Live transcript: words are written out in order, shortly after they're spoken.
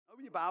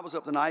Open your Bibles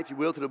up tonight, if you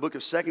will, to the book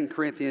of 2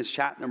 Corinthians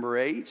chapter number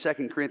 8.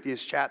 2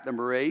 Corinthians chapter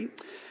number 8.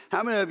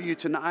 How many of you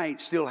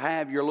tonight still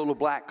have your little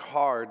black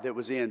card that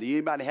was in? Do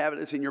anybody have it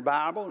that's in your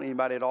Bible?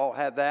 Anybody at all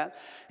have that?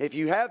 If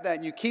you have that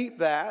and you keep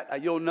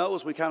that, you'll know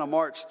as we kind of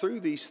march through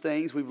these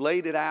things, we've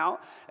laid it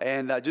out.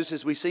 And just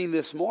as we've seen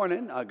this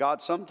morning,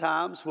 God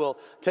sometimes will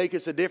take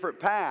us a different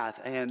path.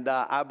 And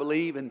I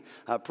believe in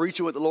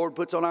preaching what the Lord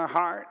puts on our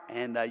heart.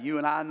 And you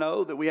and I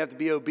know that we have to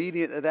be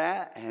obedient to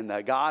that.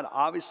 And God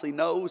obviously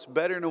knows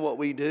better than what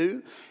we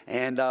do.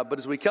 And but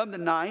as we come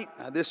tonight,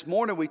 this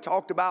morning we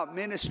talked about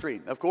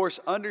ministry. Of course,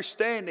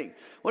 understanding.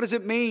 What does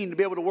it mean to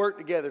be able to work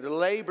together, to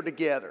labor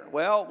together?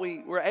 Well,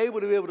 we were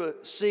able to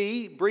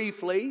see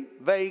briefly,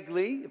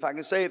 vaguely, if I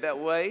can say it that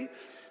way,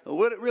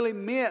 what it really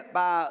meant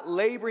by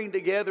laboring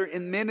together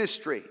in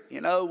ministry.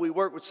 You know, we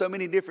work with so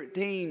many different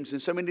teams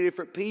and so many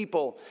different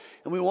people,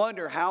 and we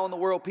wonder how in the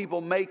world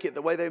people make it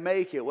the way they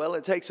make it. Well,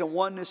 it takes a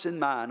oneness in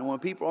mind, and when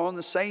people are on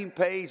the same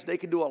page, they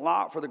can do a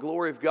lot for the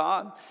glory of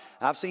God.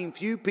 I've seen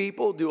few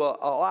people do a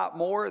lot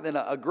more than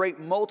a great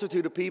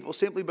multitude of people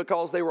simply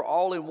because they were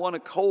all in one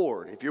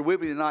accord. If you're with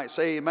me tonight,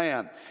 say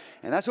amen.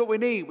 And that's what we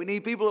need. We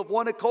need people of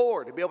one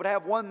accord, to be able to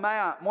have one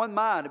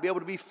mind, to be able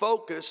to be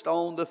focused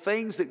on the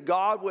things that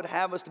God would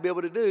have us to be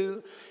able to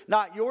do.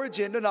 Not your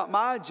agenda, not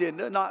my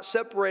agenda, not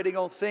separating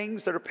on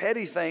things that are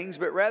petty things,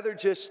 but rather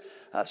just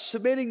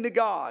submitting to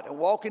God and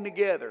walking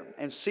together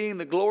and seeing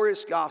the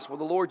glorious gospel of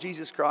the Lord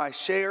Jesus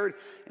Christ shared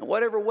in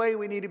whatever way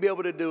we need to be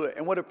able to do it.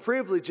 And what a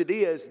privilege it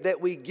is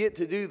that we get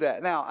to do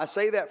that. Now, I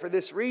say that for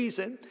this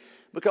reason,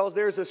 because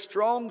there's a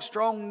strong,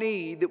 strong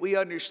need that we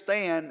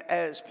understand,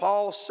 as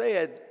Paul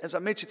said, as I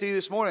mentioned to you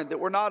this morning,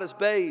 that we're not as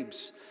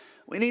babes.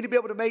 We need to be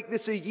able to make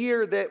this a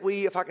year that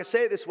we, if I can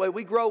say it this way,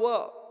 we grow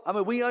up. I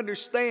mean, we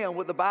understand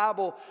what the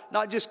Bible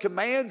not just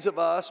commands of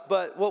us,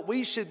 but what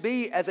we should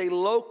be as a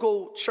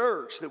local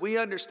church, that we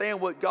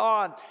understand what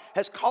God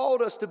has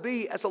called us to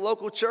be as a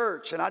local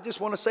church. And I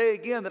just want to say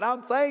again that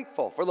I'm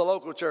thankful for the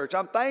local church.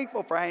 I'm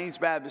thankful for Haynes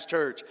Baptist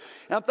Church.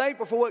 And I'm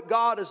thankful for what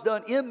God has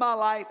done in my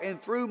life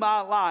and through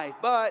my life.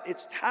 But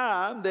it's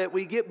time that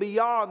we get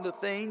beyond the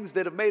things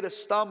that have made us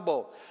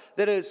stumble,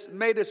 that has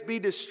made us be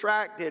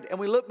distracted. And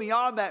we look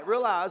beyond that,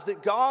 realize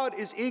that God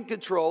is in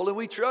control and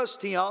we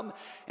trust Him.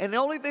 And the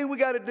only thing we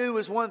got to do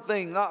is one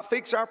thing, not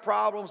fix our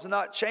problems and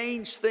not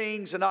change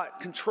things and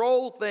not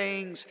control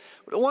things.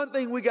 But the one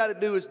thing we got to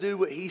do is do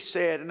what He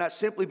said, and that's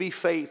simply be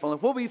faithful. And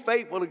if we'll be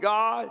faithful to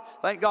God,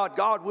 thank God,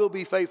 God will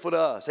be faithful to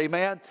us.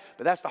 Amen?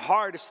 But that's the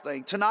hardest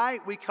thing. Tonight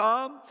we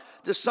come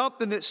to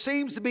something that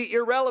seems to be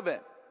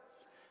irrelevant.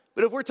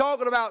 But if we're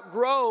talking about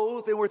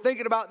growth and we're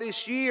thinking about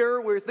this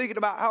year, we're thinking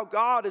about how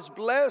God has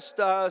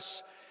blessed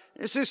us,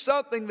 this is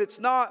something that's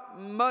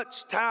not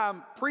much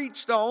time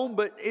preached on,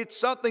 but it's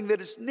something that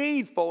is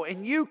needful.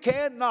 And you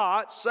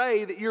cannot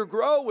say that you're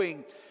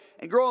growing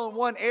and grow in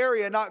one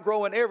area and not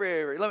grow in every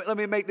area. Let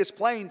me make this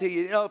plain to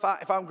you. You know,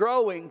 if I'm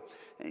growing,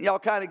 and y'all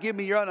kind of give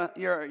me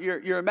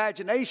your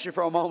imagination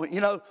for a moment.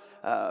 You know,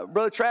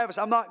 Brother Travis,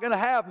 I'm not going to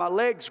have my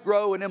legs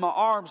grow and then my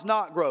arms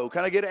not grow.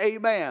 Can I get an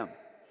amen?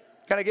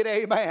 Can I get an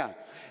amen?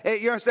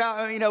 You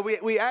understand? You know,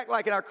 we act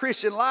like in our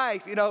Christian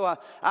life, you know,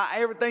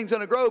 everything's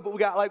going to grow, but we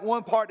got like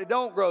one part that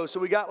don't grow. So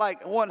we got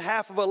like one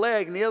half of a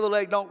leg and the other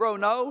leg don't grow.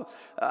 No,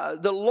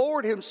 the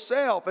Lord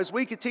Himself, as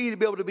we continue to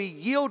be able to be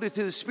yielded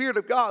to the Spirit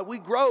of God, we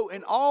grow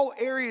in all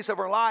areas of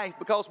our life,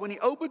 because when He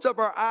opens up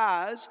our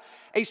eyes,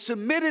 a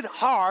submitted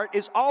heart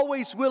is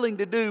always willing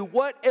to do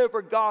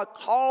whatever God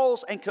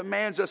calls and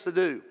commands us to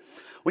do.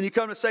 When you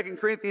come to 2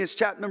 Corinthians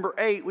chapter number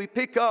 8, we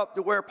pick up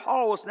to where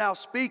Paul is now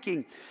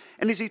speaking.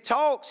 And as he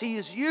talks, he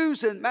is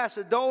using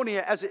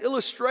Macedonia as an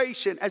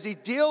illustration as he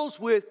deals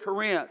with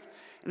Corinth.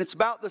 And it's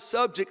about the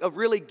subject of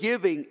really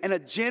giving, and a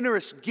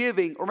generous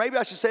giving, or maybe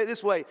I should say it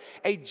this way,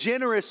 a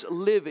generous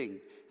living.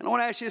 And I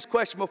want to ask you this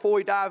question before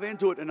we dive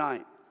into it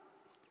tonight.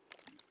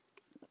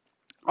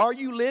 Are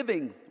you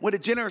living with a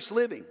generous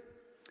living?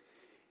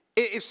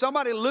 If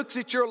somebody looks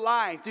at your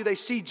life, do they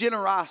see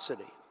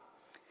generosity?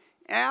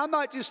 And I'm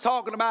not just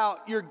talking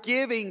about your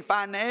giving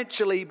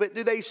financially, but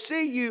do they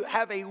see you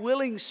have a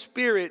willing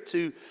spirit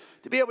to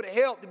be able to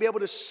help, to be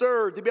able to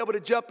serve, to be able to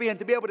jump in,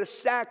 to be able to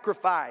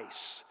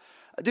sacrifice?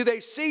 Do they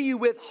see you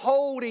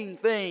withholding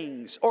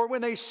things? Or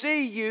when they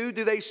see you,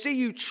 do they see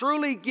you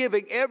truly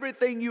giving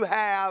everything you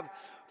have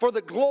for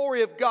the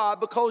glory of God,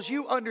 because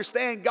you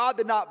understand God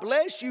did not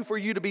bless you for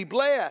you to be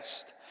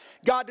blessed?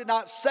 God did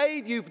not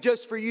save you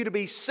just for you to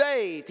be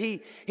saved.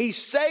 He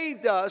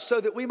saved us so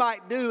that we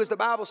might do, as the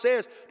Bible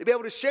says, to be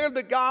able to share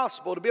the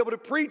gospel, to be able to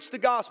preach the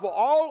gospel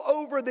all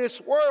over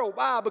this world.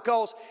 Why?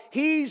 Because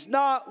He's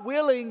not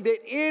willing that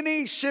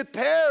any should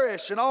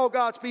perish. And all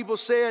God's people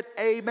said,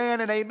 amen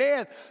and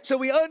amen. So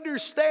we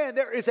understand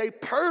there is a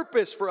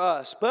purpose for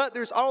us, but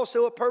there's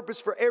also a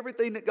purpose for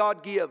everything that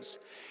God gives.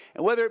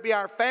 And whether it be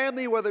our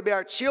family, whether it be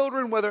our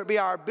children, whether it be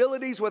our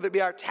abilities, whether it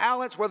be our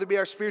talents, whether it be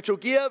our spiritual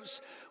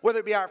gifts, whether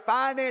it be our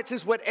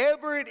finances,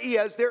 whatever it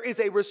is, there is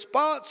a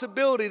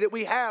responsibility that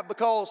we have,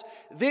 because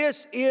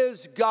this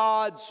is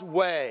God's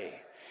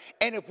way.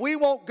 And if we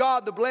want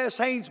God to bless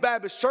Haynes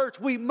Baptist Church,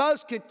 we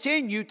must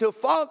continue to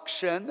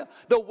function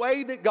the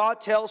way that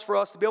God tells for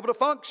us to be able to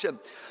function.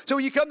 So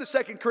when you come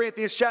to 2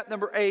 Corinthians chapter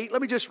number 8,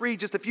 let me just read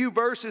just a few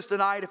verses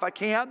tonight if I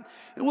can.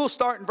 And we'll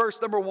start in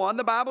verse number 1.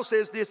 The Bible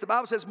says this. The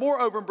Bible says,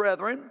 "Moreover,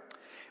 brethren,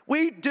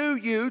 we do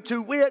you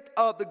to wit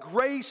of the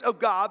grace of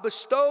God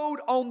bestowed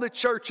on the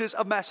churches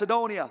of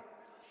Macedonia,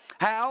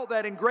 how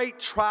that in great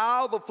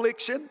trial of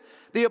affliction,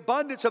 the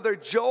abundance of their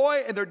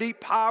joy and their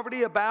deep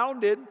poverty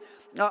abounded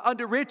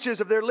unto riches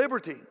of their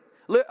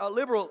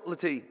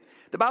liberality.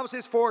 The Bible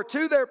says, for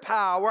to their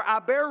power I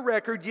bear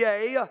record,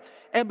 yea,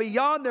 and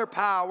beyond their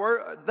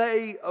power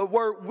they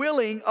were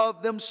willing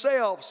of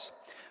themselves,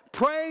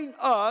 praying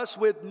us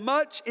with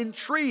much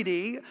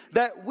entreaty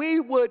that we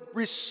would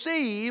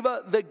receive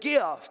the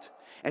gift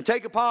and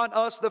take upon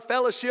us the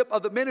fellowship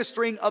of the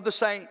ministering of the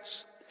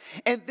saints.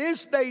 And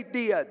this they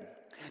did,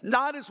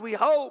 not as we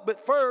hoped,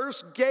 but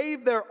first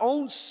gave their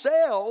own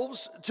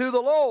selves to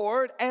the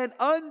Lord and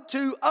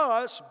unto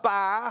us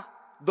by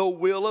the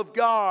will of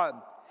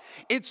God.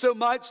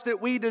 Insomuch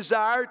that we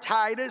desire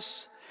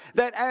Titus,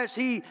 that as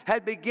he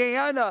had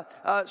began,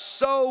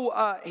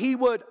 so he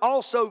would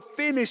also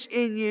finish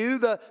in you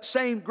the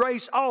same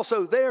grace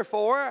also.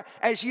 Therefore,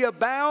 as ye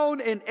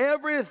abound in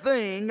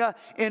everything,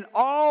 in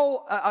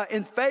all,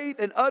 in faith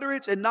and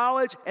utterance and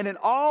knowledge, and in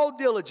all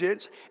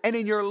diligence, and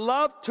in your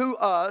love to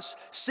us,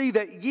 see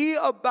that ye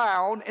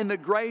abound in the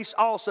grace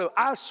also.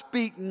 I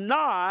speak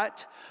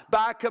not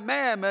by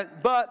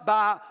commandment, but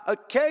by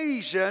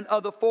occasion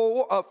of the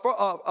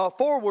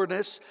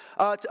forwardness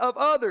of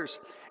others,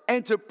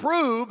 and to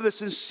prove the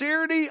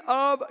sincerity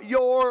of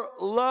your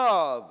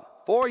love.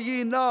 For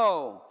ye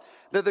know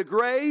that the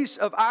grace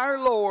of our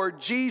Lord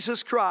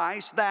Jesus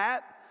Christ,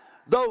 that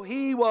though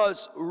he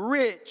was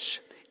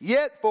rich,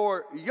 yet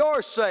for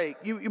your sake,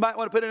 you might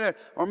want to put in there,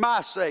 or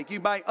my sake, you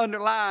might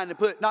underline and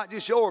put not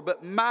just your,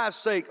 but my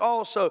sake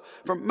also.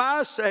 For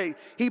my sake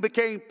he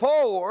became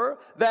poor,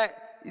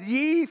 that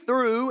ye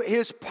through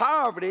his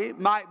poverty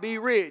might be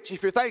rich.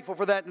 If you're thankful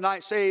for that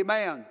tonight, say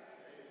amen.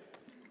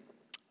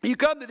 You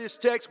come to this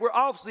text, we're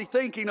obviously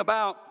thinking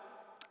about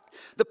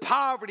the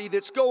poverty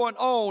that's going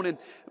on. And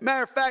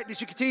matter of fact,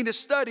 as you continue to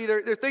study,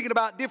 they're thinking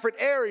about different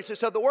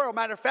areas of the world.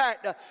 Matter of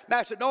fact,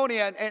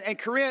 Macedonia and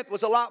Corinth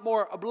was a lot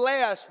more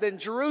blessed than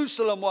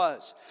Jerusalem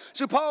was.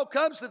 So Paul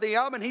comes to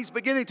them and he's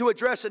beginning to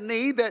address a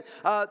need that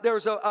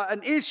there's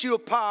an issue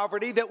of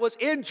poverty that was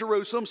in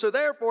Jerusalem. So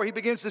therefore, he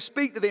begins to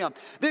speak to them.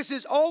 This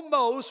is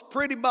almost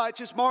pretty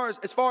much, as far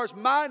as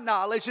my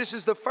knowledge, this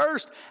is the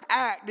first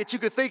act that you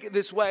could think of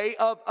this way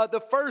of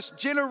the first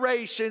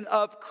generation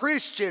of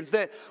Christians,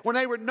 that when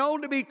they were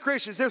known to be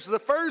Christians, this was the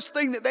first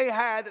thing that they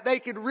had that they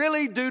could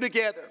really do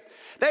together.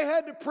 They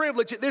had the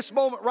privilege at this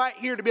moment right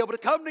here to be able to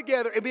come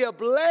together and be a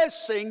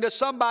blessing to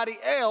somebody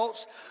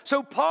else.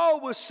 So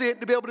Paul was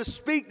sent to be able to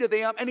speak to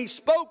them, and he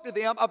spoke to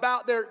them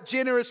about their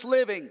generous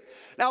living.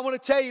 Now I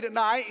want to tell you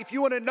tonight, if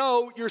you want to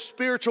know your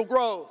spiritual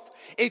growth,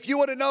 if you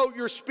want to know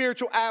your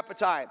spiritual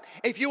appetite,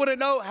 if you want to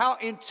know how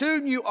in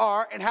tune you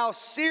are and how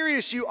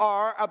serious you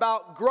are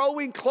about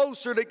growing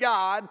closer to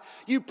God,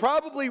 you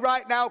probably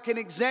right now can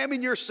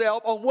examine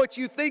yourself on what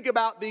you think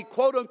about the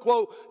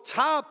quote-unquote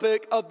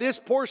topic of this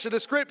portion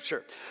of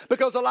Scripture.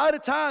 Because a lot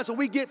of times when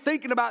we get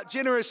thinking about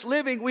generous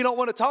living, we don't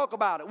want to talk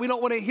about it. We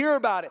don't want to hear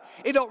about it.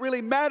 It don't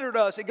really matter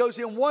to us. It goes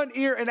in one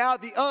ear and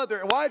out the other.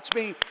 And watch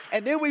me.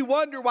 And then we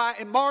wonder why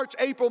in March,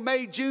 April,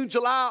 May, June,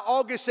 July,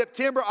 August,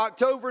 September,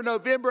 October,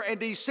 November, and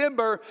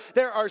December,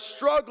 there are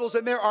struggles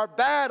and there are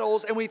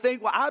battles, and we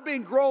think, well, I've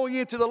been growing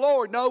into the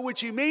Lord. No,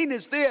 what you mean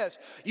is this.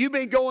 You've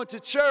been going to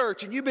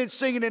church, and you've been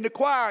singing in the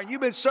choir, and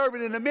you've been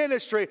serving in the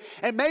ministry,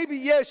 and maybe,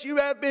 yes, you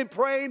have been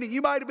praying, and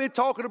you might have been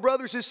talking to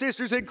brothers and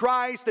sisters in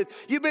Christ, and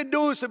you've been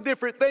doing some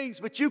different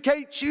things, but you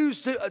can't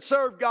choose to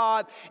serve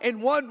God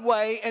in one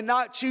way and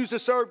not choose to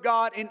serve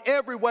God in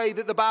every way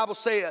that the Bible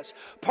says.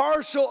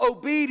 Partial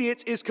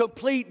obedience is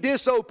complete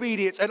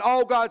disobedience, and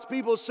all God's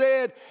people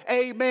said,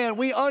 amen.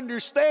 We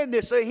understand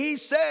this. So he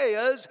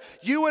says,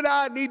 you and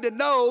I need to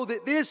know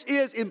that this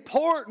is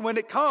important when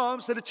it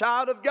comes to the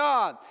child of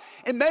God.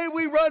 And may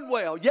we run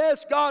well.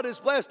 Yes, God has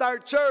blessed our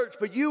church,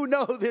 but you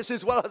know this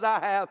as well as I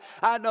have.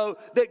 I know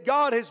that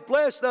God has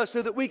blessed us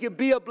so that we can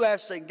be a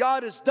blessing.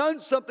 God has done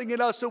something in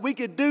us so we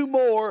can do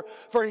more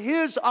for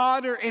his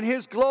honor and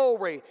his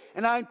glory.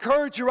 And I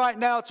encourage you right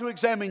now to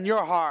examine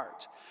your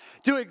heart,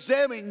 to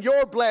examine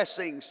your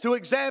blessings, to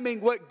examine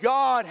what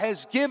God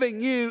has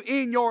given you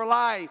in your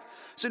life.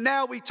 So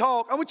now we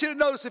talk. I want you to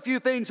notice a few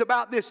things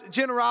about this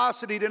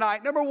generosity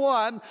tonight. Number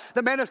one,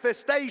 the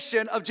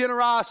manifestation of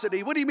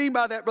generosity. What do you mean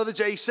by that, Brother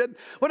Jason?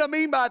 What I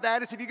mean by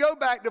that is if you go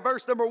back to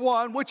verse number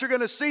 1, what you're going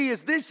to see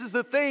is this is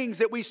the things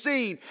that we've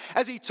seen.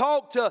 As he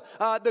talked to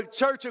the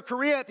church of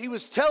Corinth, he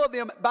was telling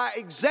them by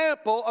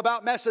example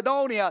about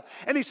Macedonia.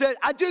 And he said,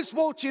 I just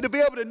want you to be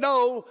able to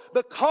know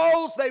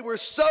because they were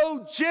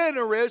so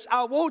generous,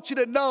 I want you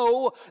to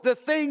know the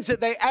things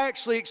that they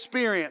actually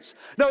experience.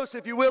 Notice,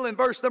 if you will, in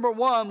verse number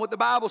 1, what the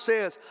Bible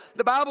says.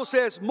 The Bible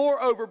says,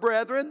 moreover,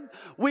 brethren,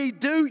 we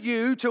do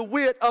you to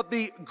wit of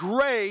the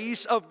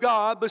grace of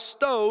God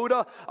bestowed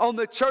on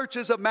the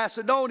churches of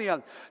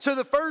Macedonia. So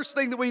the first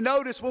thing that we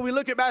notice when we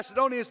look at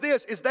Macedonia is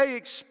this, is they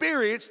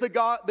experience the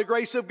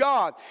grace of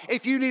God.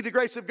 If you need the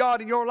grace of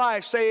God in your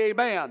life, say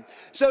amen.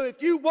 So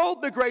if you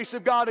want the grace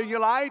of God in your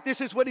life,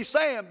 this is what he's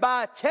saying,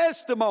 by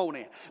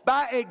testimony,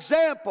 by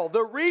example.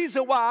 The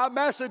reason why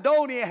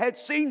Macedonia had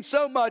seen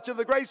so much of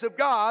the grace of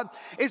God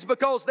is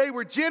because they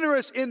were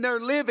generous in their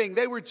living.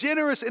 They were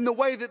generous in the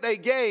way that they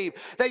gave.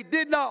 They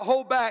did not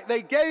hold back.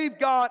 They gave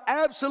God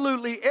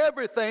absolutely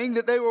everything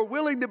that they were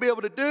willing to be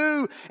able to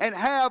do and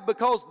have,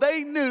 because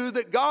they knew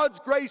that God's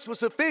grace was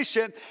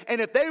sufficient,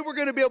 and if they were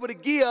going to be able to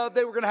give,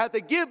 they were going to have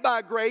to give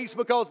by grace,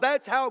 because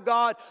that's how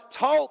God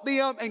taught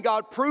them and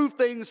God proved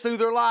things through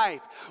their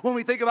life. When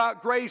we think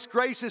about grace,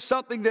 grace is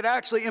something that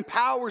actually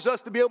empowers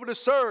us to be able to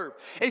serve.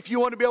 If you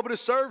want to be able to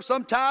serve,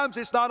 sometimes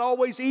it's not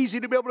always easy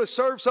to be able to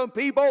serve some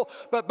people,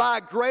 but by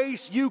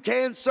grace you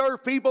can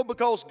serve people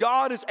because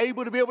God is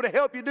able to be able to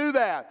help you do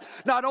that.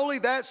 Not only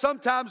that,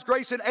 sometimes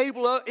grace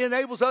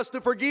enables us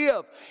to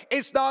forgive.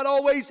 It's not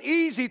always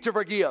easy to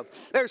forgive.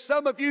 There's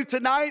some of you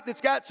tonight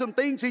that's got some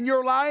things in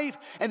your life,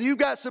 and you've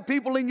got some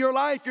people in your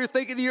life, you're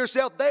thinking to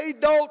yourself, they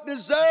don't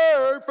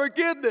deserve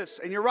forgiveness.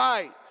 And you're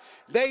right.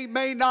 They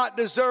may not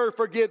deserve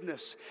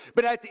forgiveness.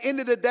 But at the end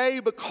of the day,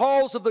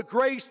 because of the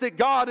grace that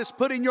God has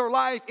put in your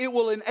life, it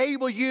will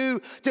enable you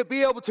to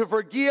be able to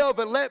forgive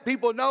and let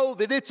people know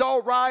that it's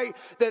all right,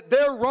 that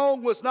their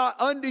wrong was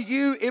not unto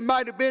you. It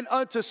might have been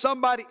unto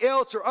somebody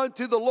else or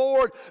unto the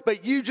Lord,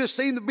 but you just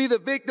seem to be the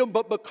victim.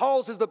 But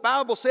because, as the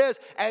Bible says,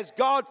 as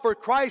God for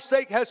Christ's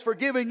sake has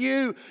forgiven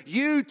you,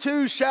 you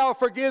too shall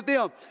forgive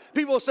them.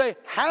 People say,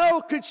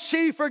 how could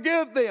she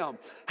forgive them?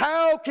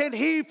 How can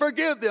he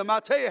forgive them? I'll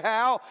tell you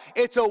how.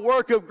 It's a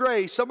work of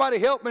grace. Somebody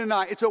help me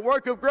tonight. It's a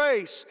work of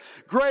grace.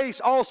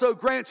 Grace also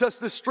grants us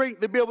the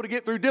strength to be able to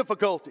get through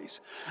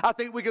difficulties. I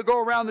think we could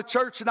go around the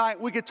church tonight,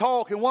 we could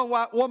talk, and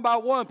one by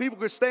one, people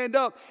could stand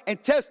up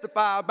and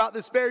testify about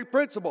this very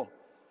principle.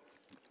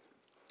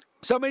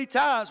 So many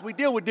times we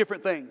deal with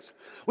different things.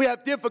 We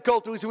have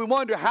difficulties and we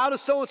wonder, how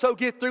does so-and-so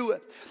get through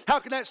it? How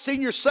can that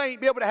senior saint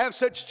be able to have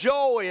such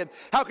joy? And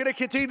how can they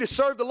continue to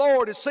serve the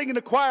Lord and sing in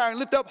the choir and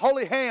lift up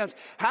holy hands?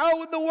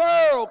 How in the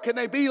world can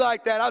they be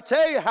like that? I'll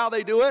tell you how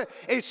they do it.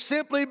 It's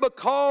simply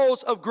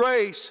because of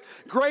grace.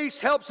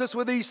 Grace helps us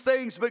with these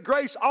things, but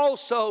grace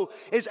also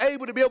is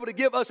able to be able to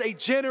give us a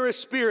generous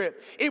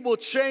spirit. It will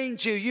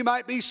change you. You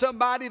might be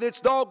somebody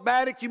that's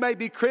dogmatic. You may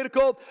be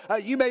critical.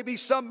 You may be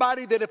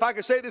somebody that, if I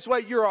could say it this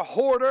way, you're a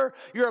hoarder.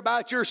 You're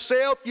about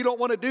yourself. You don't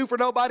want to do for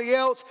nobody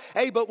else.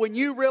 Hey, but when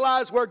you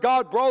realize where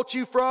God brought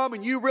you from,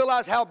 and you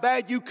realize how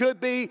bad you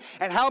could be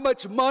and how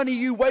much money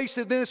you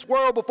wasted in this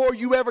world before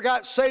you ever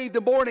got saved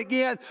and born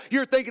again,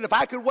 you're thinking, if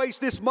I could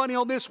waste this money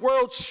on this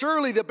world,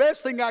 surely the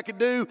best thing I could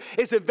do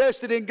is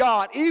invest it in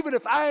God. Even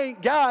if I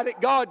ain't got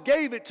it, God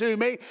gave it to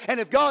me. And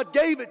if God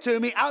gave it to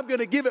me, I'm going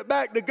to give it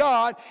back to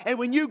God. And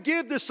when you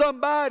give to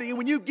somebody, and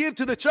when you give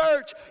to the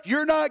church,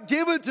 you're not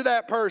giving to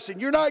that person.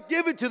 You're not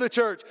giving to the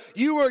church.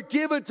 You are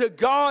given to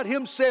God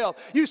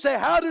himself. You say,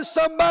 how does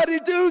somebody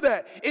do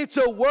that? It's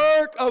a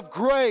work of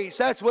grace.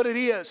 That's what it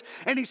is.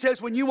 And he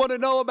says, when you want to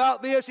know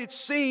about this, it's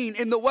seen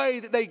in the way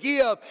that they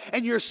give,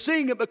 and you're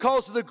seeing it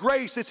because of the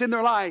grace that's in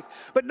their life.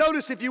 But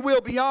notice, if you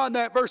will, beyond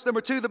that, verse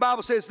number 2, the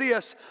Bible says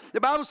this.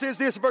 The Bible says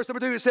this in verse number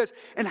 2, it says,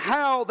 and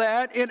how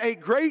that in a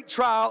great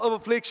trial of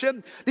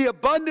affliction, the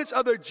abundance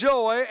of their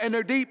joy and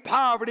their deep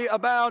poverty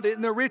abounded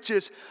in the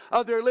riches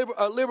of their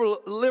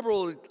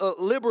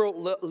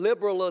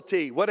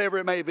liberality, whatever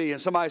it may be. And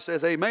somebody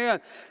says, amen.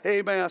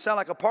 Amen. I sound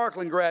like a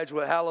Parkland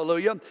graduate.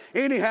 Hallelujah.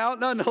 Anyhow,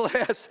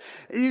 nonetheless,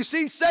 you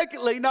see,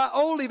 secondly, not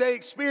only they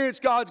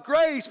experience God's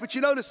grace, but you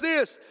notice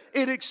this,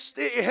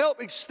 it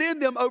helped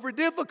extend them over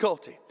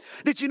difficulty.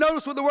 Did you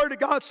notice what the Word of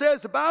God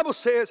says? The Bible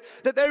says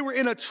that they were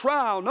in a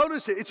trial.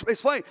 Notice it.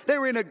 It's plain. They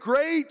were in a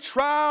great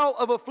trial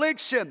of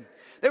affliction.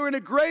 They were in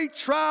a great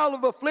trial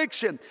of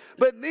affliction.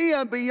 But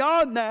then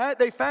beyond that,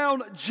 they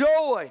found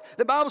joy.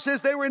 The Bible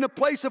says they were in a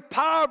place of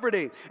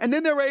poverty. And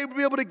then they were able to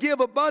be able to give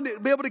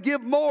abundant, be able to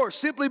give more,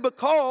 simply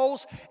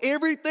because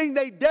everything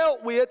they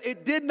dealt with,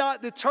 it did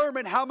not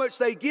determine how much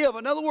they give.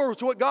 In other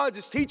words, what God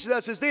is teaching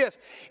us is this.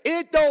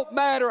 It don't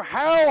matter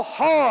how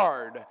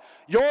hard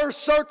your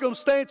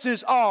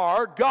circumstances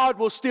are, God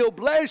will still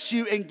bless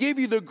you and give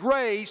you the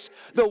grace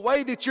the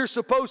way that you're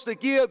supposed to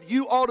give.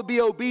 You ought to be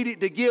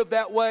obedient to give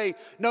that way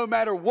no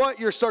matter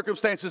what your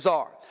circumstances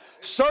are.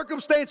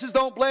 Circumstances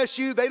don't bless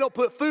you. They don't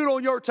put food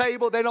on your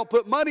table. They don't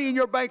put money in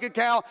your bank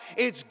account.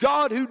 It's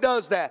God who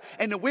does that.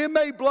 And the wind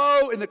may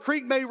blow and the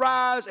creek may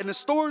rise and the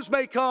storms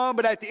may come,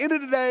 but at the end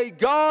of the day,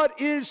 God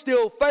is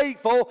still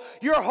faithful.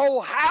 Your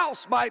whole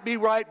house might be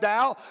wiped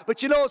out,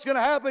 but you know what's going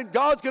to happen?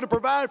 God's going to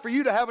provide for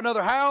you to have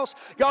another house.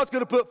 God's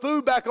going to put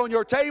food back on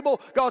your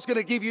table. God's going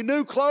to give you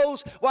new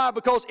clothes. Why?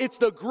 Because it's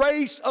the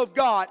grace of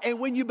God. And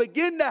when you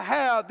begin to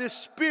have this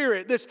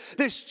spirit,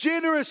 this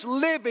generous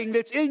living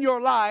that's in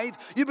your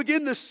life, you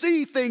begin to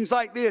see things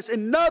like this,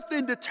 and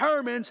nothing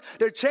determines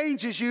that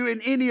changes you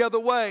in any other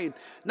way.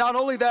 Not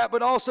only that,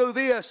 but also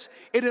this,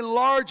 it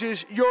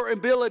enlarges your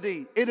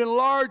ability. It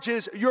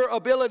enlarges your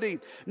ability.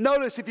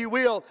 Notice, if you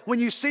will, when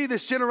you see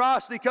this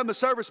generosity come to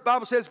service, the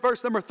Bible says,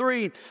 verse number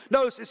 3,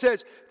 notice it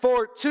says,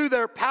 for to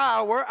their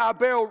power I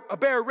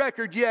bear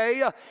record,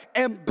 yea,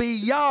 and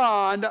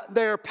beyond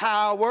their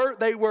power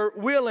they were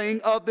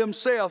willing of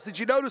themselves. Did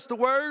you notice the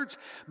words?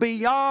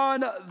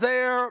 Beyond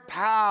their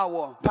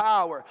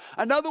power.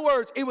 In other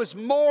words, it was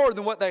more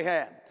than what they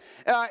had.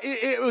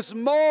 It was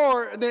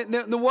more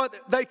than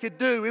what they could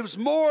do. It was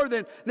more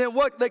than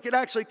what they could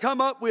actually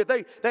come up with.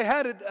 They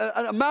had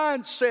a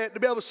mindset to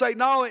be able to say,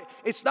 no,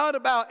 it's not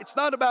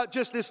about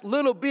just this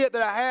little bit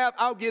that I have,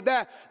 I'll give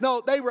that.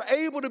 No, they were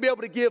able to be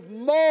able to give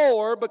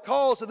more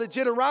because of the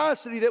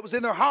generosity that was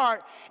in their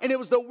heart. And it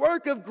was the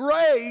work of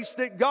grace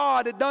that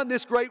God had done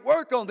this great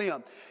work on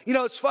them. You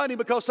know, it's funny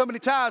because so many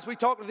times we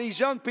talk to these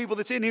young people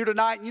that's in here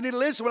tonight, and you need to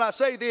listen when I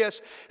say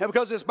this, and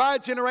because it's my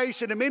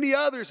generation and many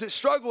others that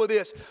struggle with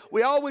this.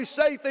 We always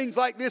say things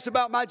like this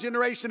about my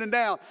generation and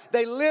now.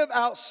 They live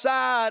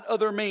outside of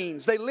their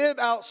means. They live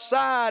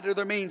outside of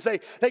their means.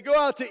 They go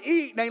out to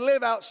eat and they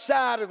live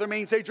outside of their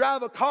means. They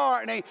drive a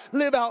car and they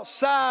live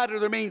outside of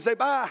their means. They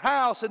buy a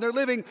house and they're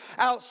living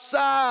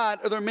outside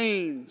of their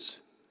means.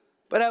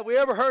 But have we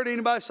ever heard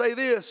anybody say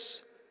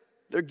this?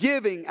 They're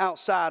giving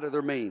outside of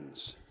their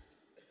means.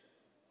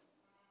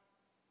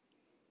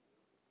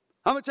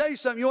 I'm going to tell you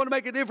something. You want to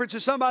make a difference in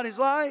somebody's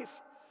life?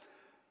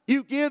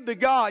 You give to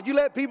God. You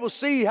let people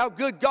see how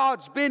good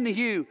God's been to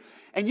you.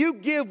 And you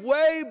give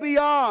way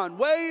beyond,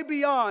 way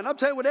beyond. I'm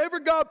telling you, whatever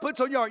God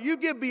puts on your heart, you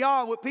give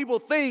beyond what people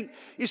think.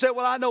 You say,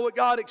 well, I know what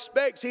God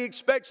expects. He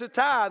expects a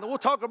tithe. And we'll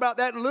talk about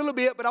that in a little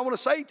bit, but I want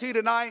to say to you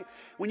tonight,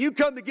 when you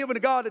come to giving to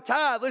God a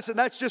tithe, listen,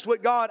 that's just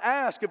what God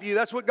asks of you.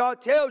 That's what God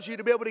tells you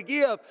to be able to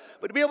give.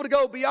 But to be able to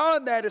go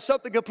beyond that is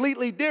something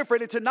completely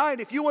different. And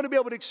tonight, if you want to be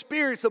able to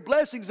experience the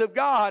blessings of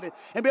God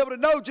and be able to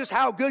know just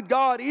how good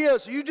God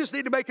is, you just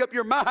need to make up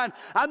your mind.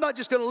 I'm not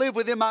just going to live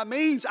within my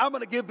means. I'm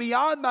going to give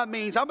beyond my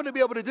means. I'm going to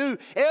be able to do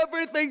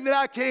everything that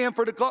I can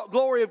for the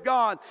glory of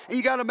God. And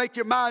you got to make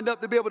your mind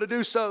up to be able to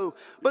do so.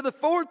 But the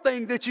fourth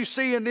thing that you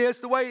see in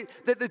this, the way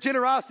that the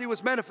generosity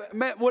was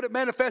what it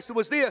manifested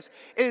was this,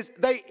 is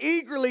they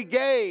eagerly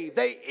gave.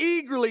 They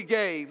eagerly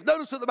gave.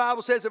 Notice what the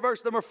Bible says in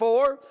verse number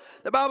 4.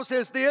 The Bible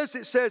says this.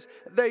 It says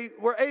they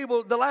were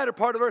able, the latter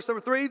part of verse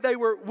number 3, they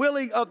were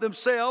willing of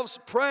themselves,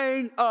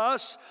 praying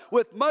us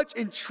with much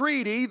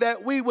entreaty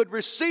that we would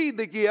receive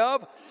the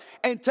gift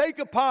and take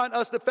upon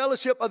us the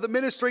fellowship of the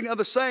ministering of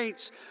the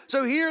saints.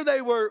 So here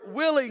they were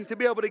willing to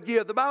be able to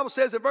give. The Bible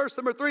says in verse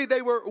number 3,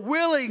 they were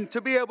willing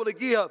to be able to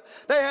give.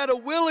 They had a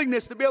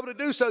willingness to be able to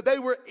do so. They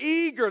were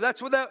eager.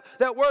 That's what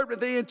that word,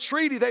 the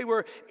entreaty. They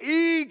were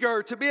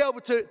eager to be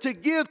able to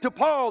give to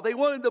Paul. They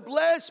wanted to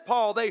bless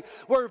Paul. They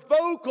were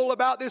vocal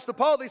about this to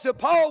Paul. They said,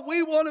 Paul,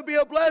 we want to be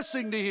a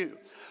blessing to you.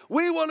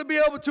 We want to be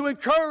able to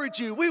encourage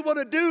you. We want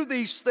to do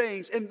these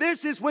things. And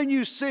this is when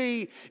you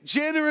see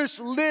generous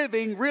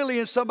living really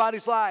in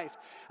somebody's life.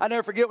 I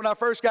never forget when I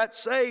first got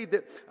saved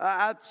that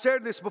I've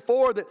shared this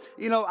before that,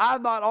 you know,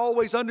 I've not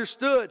always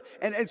understood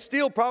and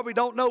still probably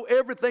don't know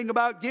everything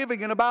about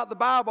giving and about the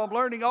Bible. I'm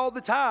learning all the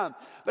time.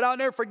 But I'll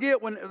never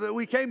forget when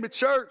we came to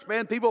church,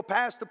 man, people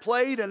passed the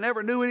plate and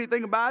never knew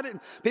anything about it. And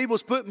people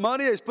was putting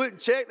money, they was putting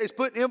checks, they was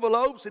putting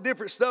envelopes and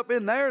different stuff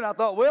in there. And I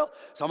thought, well,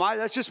 somebody,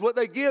 that's just what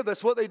they give.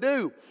 That's what they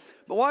do.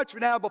 But watch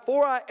me now,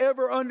 before I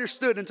ever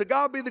understood, and to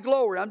God be the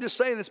glory, I'm just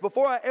saying this,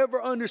 before I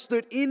ever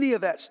understood any of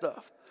that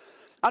stuff,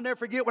 I'll never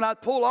forget when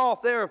I'd pull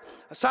off there,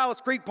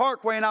 Silas Creek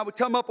Parkway, and I would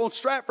come up on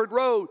Stratford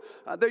Road.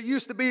 There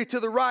used to be to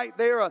the right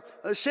there,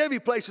 Chevy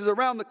places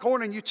around the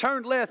corner, and you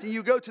turn left and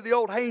you go to the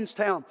old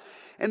Hanestown.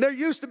 And there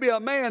used to be a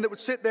man that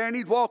would sit there and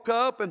he'd walk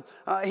up and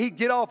he'd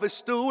get off his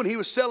stool and he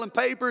was selling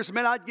papers. And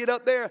man, I'd get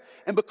up there,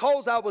 and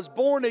because I was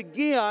born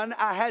again,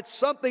 I had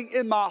something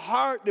in my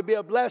heart to be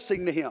a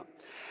blessing to him.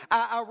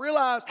 I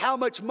realized how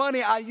much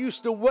money I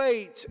used to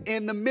wait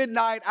in the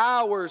midnight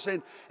hours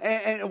and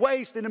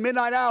waste in the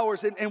midnight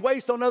hours and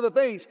waste on other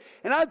things.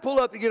 And I'd pull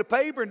up to get a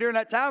paper, and during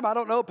that time, I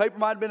don't know, a paper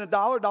might have been $1,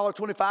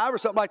 $1.25 or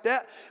something like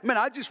that. Man,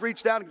 I just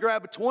reached down and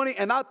grabbed a 20,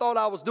 and I thought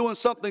I was doing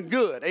something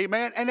good,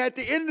 amen? And at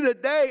the end of the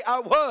day, I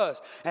was.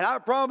 And I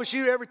promise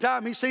you, every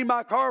time he seen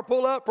my car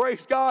pull up,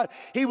 praise God,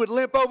 he would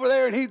limp over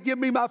there and he'd give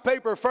me my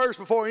paper first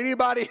before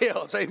anybody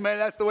else, amen?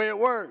 That's the way it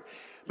worked.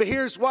 But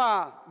here's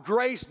why.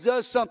 Grace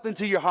does something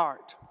to your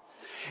heart.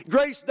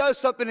 Grace does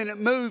something and it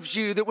moves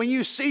you, that when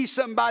you see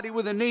somebody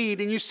with a need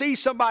and you see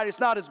somebody that's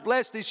not as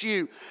blessed as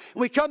you,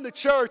 and we come to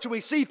church and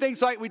we see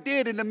things like we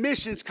did in the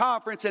missions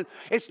conference, and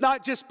it's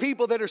not just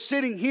people that are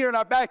sitting here in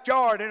our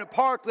backyard and at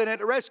Parkland at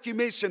the rescue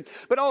mission,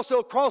 but also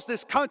across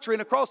this country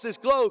and across this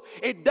globe.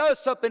 It does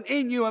something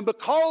in you, and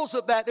because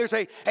of that, there's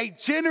a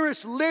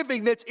generous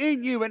living that's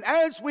in you. And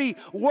as we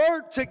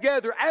work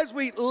together, as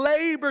we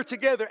labor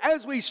together,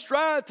 as we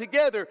strive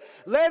together,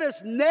 let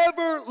us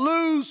never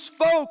lose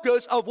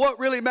focus of what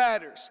really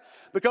matters.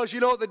 Because you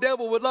know what the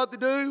devil would love to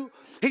do?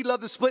 He'd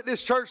love to split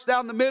this church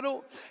down the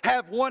middle,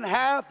 have one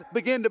half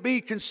begin to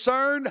be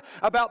concerned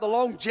about the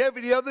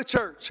longevity of the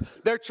church.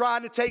 They're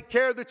trying to take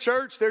care of the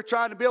church. They're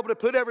trying to be able to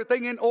put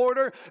everything in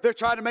order. They're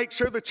trying to make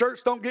sure the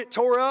church don't get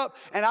tore up.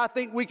 And I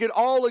think we could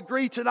all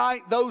agree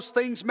tonight those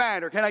things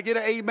matter. Can I get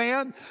an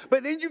amen?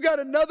 But then you got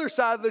another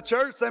side of the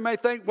church. They may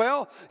think,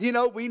 well, you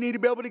know, we need to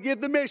be able to give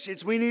the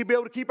missions. We need to be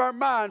able to keep our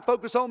mind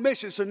focused on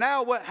missions. So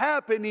now what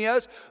happened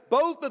is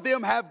both of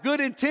them have good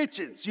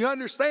intentions. You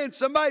understand?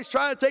 Somebody's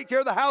trying to take care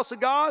of the house of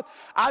God.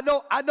 I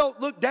don't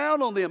look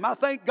down on them. I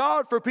thank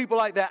God for people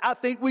like that. I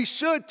think we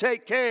should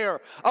take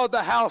care of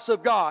the house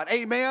of God.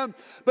 Amen.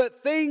 But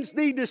things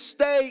need to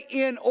stay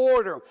in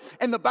order.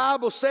 And the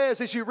Bible says,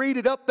 as you read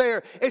it up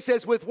there, it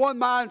says, with one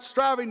mind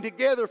striving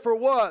together for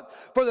what?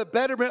 For the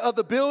betterment of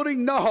the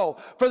building? No.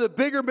 For the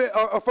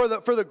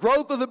for the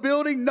growth of the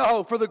building?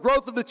 No. For the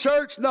growth of the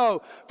church?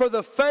 No. For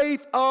the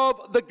faith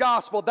of the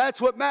gospel.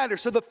 That's what matters.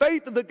 So the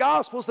faith of the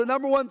gospel is the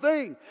number one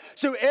thing.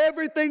 So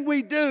everything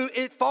we do,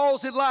 it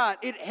falls in line.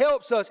 It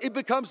helps us. It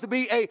becomes to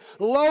be a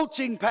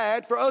launching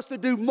pad for us to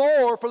do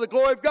more for the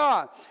glory of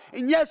God.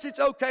 And yes, it's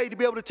okay to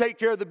be able to take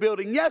care of the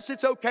building. Yes,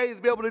 it's okay to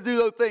be able to do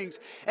those things.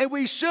 And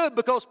we should,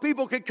 because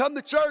people can come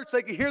to church.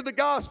 They can hear the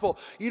gospel.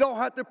 You don't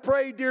have to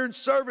pray during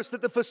service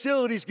that the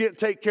facilities get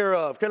taken care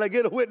of. Can I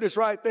get a witness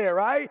right there,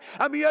 right?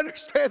 I mean, you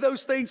understand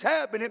those things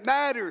happen. It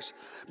matters.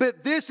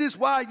 But this is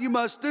why you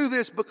must do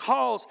this,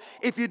 because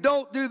if you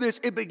don't do this,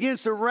 it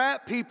begins to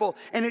wrap people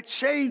and it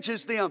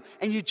changes them.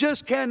 And you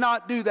just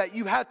cannot do that.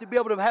 You have to be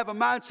able to have a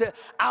mindset,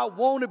 I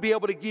want to be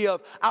able to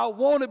give. I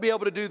want to be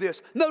able to do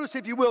this. Notice,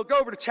 if you will, go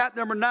over to chapter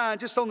number 9,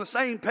 just on the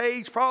same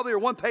page, probably, or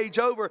one page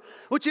over.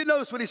 Would you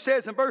notice what he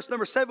says in verse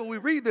number 7? We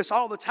read this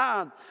all the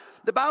time.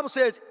 The Bible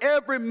says,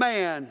 every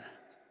man.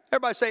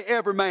 Everybody say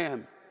every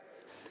man.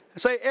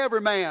 Say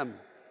every man.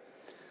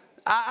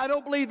 I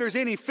don't believe there's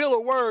any filler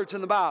words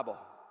in the Bible.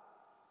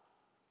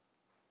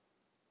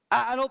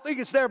 I don't think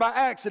it's there by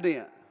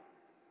accident.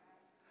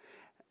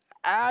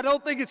 I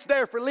don't think it's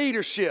there for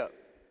leadership.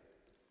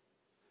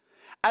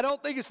 I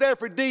don't think it's there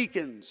for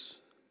deacons,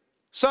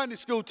 Sunday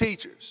school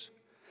teachers,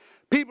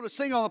 people to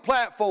sing on the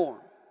platform,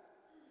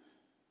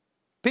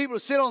 people to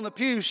sit on the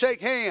pew,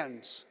 shake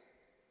hands.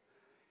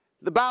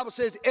 The Bible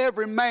says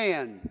every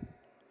man.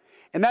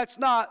 And that's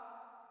not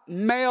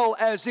male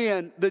as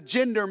in the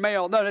gender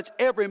male. No, that's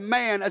every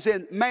man as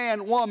in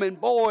man, woman,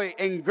 boy,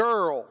 and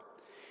girl.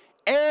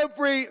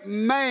 Every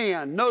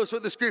man. Notice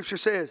what the scripture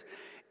says.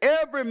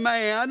 Every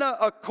man,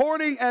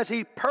 according as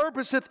he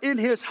purposeth in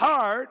his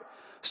heart,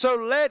 so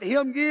let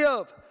him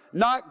give,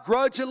 not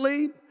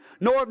grudgingly,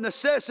 nor of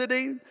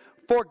necessity,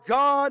 for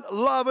God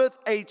loveth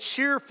a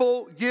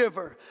cheerful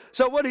giver.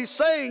 So what he's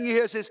saying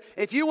is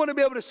if you want to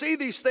be able to see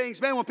these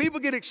things, man, when people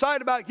get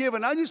excited about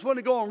giving, I just want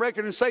to go on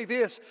record and say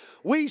this.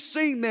 We've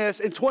seen this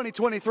in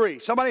 2023.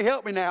 Somebody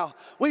help me now.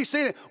 We've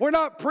seen it. We're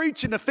not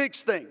preaching to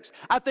fix things.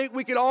 I think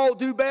we could all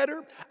do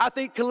better. I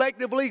think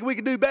collectively we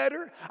could do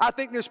better. I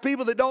think there's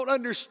people that don't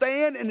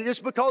understand, and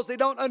just because they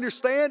don't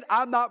understand,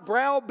 I'm not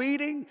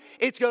browbeating.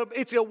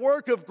 It's a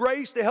work of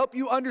grace to help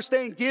you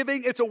understand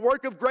giving. It's a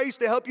work of grace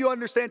to help you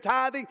understand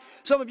tithing.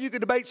 Some of you could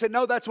debate and say,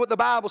 no, that's what the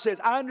Bible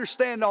says. I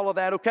understand all of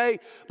that, okay?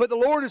 But the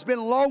Lord has been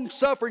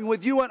long-suffering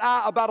with you and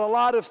I about a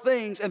lot of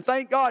things. And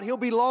thank God He'll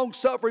be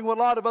long-suffering with a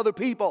lot of other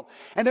people.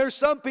 And there's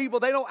some people,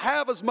 they don't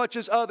have as much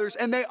as others.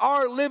 And they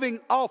are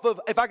living off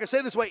of, if I can say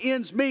it this way,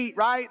 ends meet,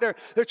 right?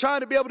 They're trying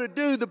to be able to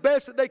do the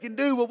best that they can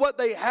do with what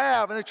they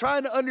have. And they're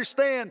trying to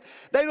understand.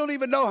 They don't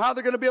even know how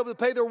they're going to be able to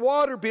pay their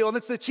water bill. And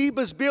it's the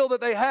cheapest bill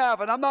that they have.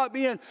 And I'm not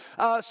being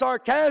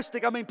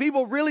sarcastic. I mean,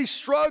 people really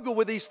struggle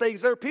with these things.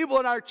 There are people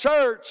in our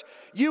church.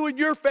 You and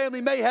your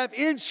family may have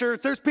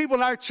insurance. There's people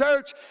in our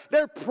church,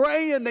 they're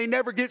praying they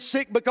never get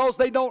sick because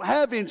they don't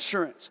have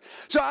insurance.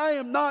 So I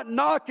am not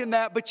knocking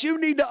that, but you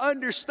need to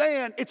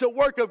understand it's a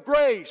work of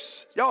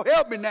grace. Y'all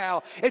help me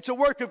now. It's a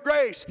work of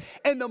grace.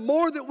 And the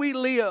more that we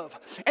live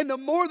and the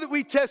more that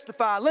we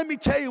testify, let me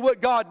tell you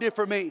what God did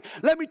for me.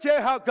 Let me tell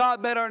you how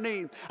God met our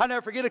need. I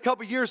never forget a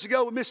couple years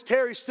ago when Miss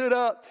Terry stood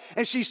up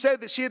and she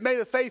said that she had made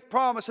a faith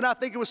promise, and I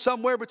think it was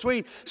somewhere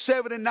between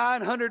 $700 and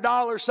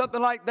 $900,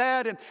 something like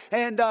that.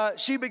 And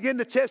she began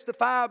to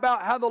testify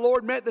about how the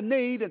Lord met the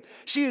need, and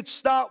she had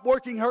stopped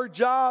working her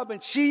job,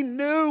 and she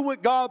knew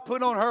what God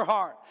put on her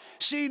heart.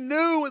 She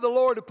knew what the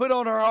Lord had put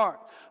on her heart.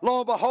 lo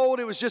and behold,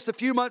 it was just a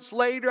few months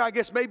later, I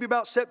guess maybe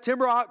about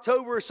September or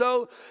October or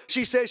so,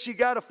 she says she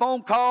got a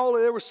phone call.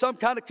 There was some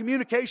kind of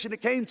communication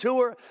that came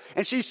to her.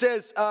 And she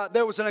says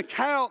there was an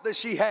account that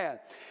she had.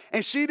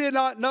 And she did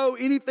not know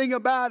anything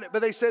about it,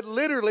 but they said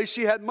literally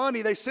she had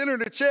money. They sent her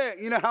a check.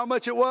 You know how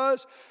much it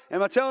was?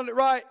 Am I telling it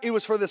right? It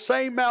was for the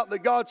same amount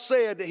that God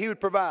said that he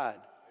would provide.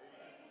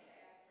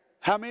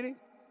 How many?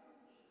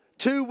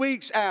 2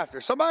 weeks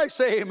after. Somebody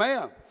say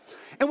amen.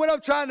 And what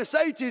I'm trying to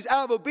say to you is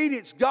out of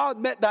obedience, God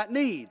met that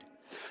need.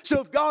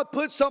 So if God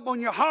puts something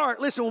on your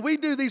heart, listen, when we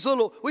do these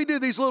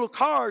little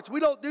cards, we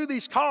don't do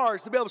these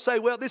cards to be able to say,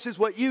 well, this is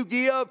what you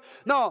give.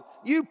 No,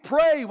 you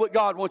pray what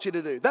God wants you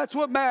to do. That's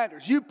what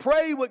matters. You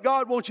pray what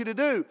God wants you to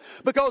do.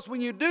 Because when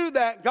you do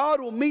that,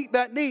 God will meet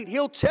that need.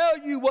 He'll tell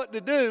you what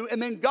to do,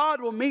 and then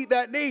God will meet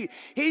that need.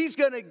 He's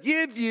going to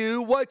give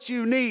you what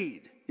you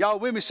need. Y'all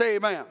with me? Say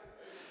amen.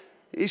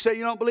 You say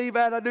you don't believe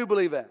that? I do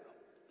believe that.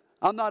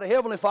 I'm not a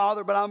heavenly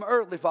father, but I'm an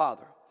earthly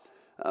father.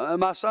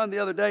 My son the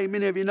other day,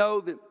 many of you know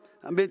that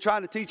I've been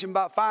trying to teach him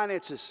about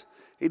finances.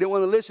 He didn't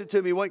want to listen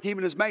to me. He wasn't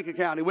keeping his bank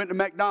account. He went to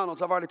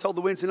McDonald's. I've already told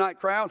the Wednesday night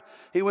crowd.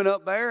 He went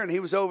up there, and he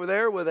was over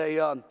there with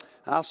a,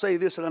 I'll say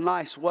this in a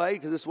nice way,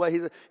 because this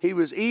way he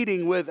was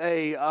eating with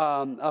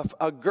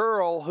a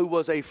girl who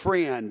was a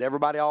friend.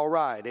 Everybody all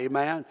right?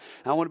 Amen?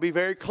 I want to be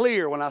very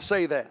clear when I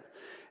say that.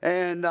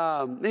 And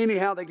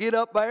anyhow, they get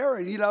up there,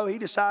 and, you know, he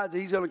decides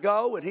he's going to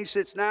go, and he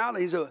sits down,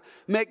 and he's at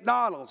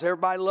McDonald's.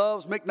 Everybody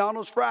loves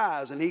McDonald's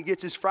fries, and he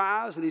gets his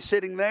fries, and he's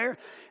sitting there,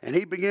 and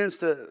he begins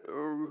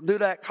to do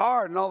that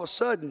card, and all of a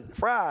sudden,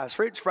 fries,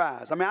 French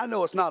fries. I mean, I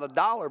know it's not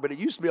 $1, but it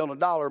used to be on a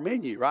 $1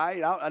 menu,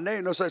 right? I know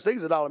no such thing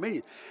as a $1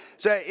 menu.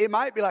 So it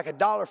might be like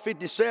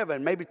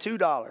 $1.57, maybe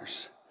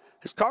 $2.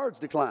 His card's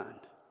declined.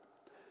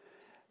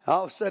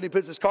 All of a sudden, he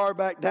puts his card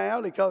back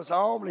down. He comes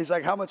home, and he's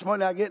like, how much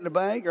money I get in the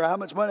bank, or how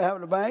much money I have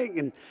in the bank?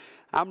 And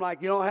I'm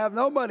like, you don't have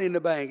no money in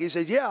the bank. He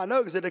says, yeah, I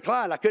know, because it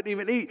declined. I couldn't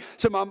even eat.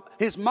 So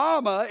his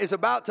mama is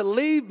about to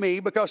leave me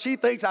because she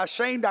thinks I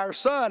shamed our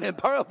son in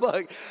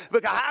public.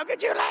 Because how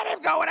could you let him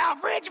go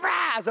without French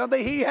fries? I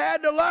mean, he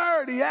had to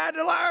learn. He had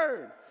to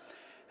learn.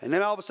 And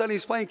then all of a sudden,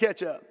 he's playing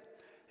catch up.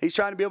 He's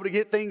trying to be able to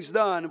get things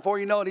done. And before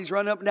you know it, he's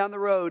running up and down the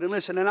road. And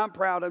listen, and I'm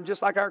proud of him,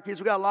 just like our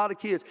kids. We got a lot of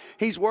kids.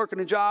 He's working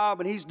a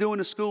job, and he's doing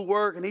the school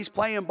work, and he's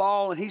playing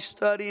ball, and he's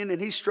studying,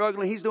 and he's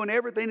struggling. He's doing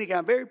everything he can.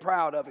 I'm very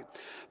proud of him.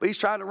 But he's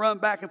trying to run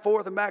back and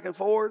forth and back and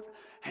forth.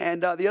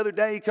 And the other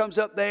day, he comes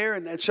up there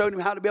and showed him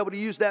how to be able to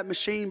use that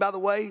machine. By the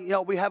way, you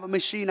know, we have a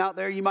machine out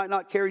there. You might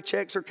not carry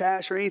checks or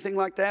cash or anything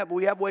like that, but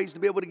we have ways to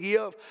be able to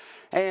give.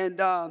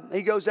 And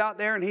he goes out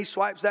there, and he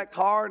swipes that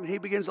card, and he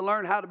begins to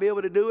learn how to be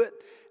able to do it.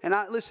 And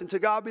listen, to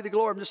God be the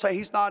glory. I'm just saying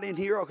he's not in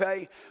here,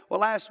 okay? Well,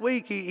 last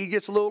week he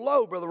gets a little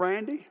low, Brother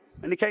Randy,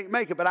 and he can't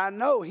make it. But I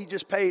know he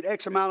just paid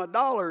X amount of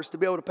dollars to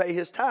be able to pay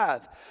his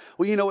tithe.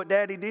 Well, you know what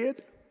Daddy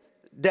did?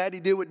 Daddy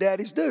did what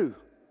daddies do.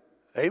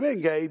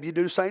 Amen, Gabe. You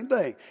do the same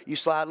thing. You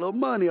slide a little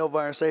money over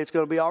there and say it's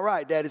going to be all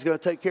right. Daddy's going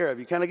to take care of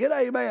you. Can I get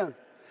amen?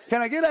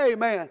 Can I get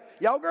amen?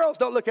 Y'all girls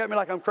don't look at me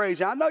like I'm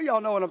crazy. I know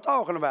y'all know what I'm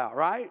talking about,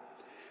 right?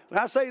 When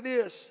I say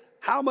this,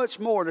 how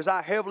much more does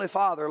our Heavenly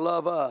Father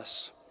love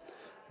us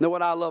than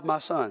what I love my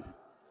son?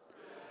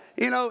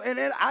 You know, and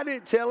I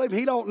didn't tell him.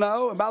 He don't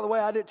know. And by the way,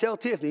 I didn't tell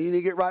Tiffany, you need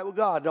to get right with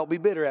God. Don't be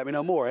bitter at me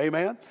no more.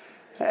 Amen?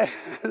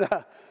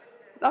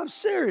 I'm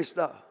serious,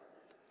 though.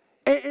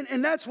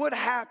 And that's what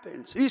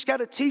happens. You just got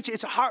to teach it.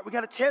 It's a heart. We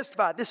got to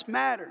testify. This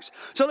matters.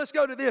 So let's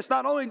go to this.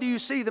 Not only do you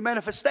see the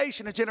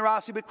manifestation of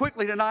generosity, but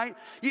quickly tonight,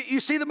 you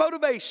see the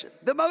motivation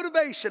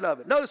of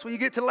it. Notice when you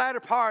get to the latter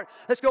part,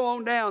 let's go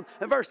on down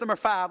in verse number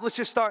 5. Let's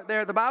just start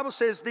there. The Bible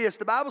says this.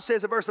 The Bible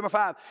says in verse number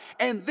 5,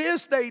 and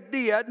this they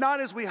did,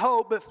 not as we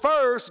hope, but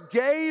first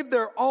gave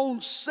their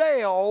own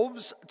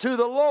selves to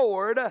the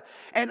Lord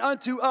and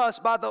unto us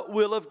by the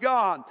will of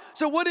God.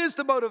 So what is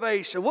the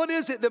motivation? What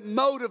is it that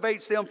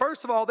motivates them?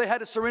 First of all, they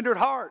had a surrendered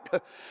heart.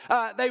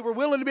 They were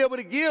willing to be able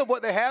to give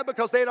what they had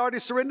because they had already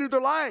surrendered their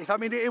life. I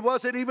mean, it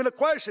wasn't even a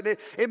question.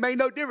 It made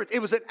no difference. It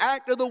was an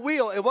act of the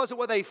will. It wasn't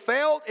what they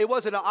felt. It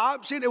wasn't an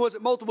option. It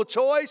wasn't multiple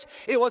choice.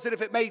 It wasn't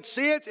if it made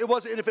sense. It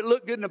wasn't if it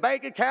looked good in the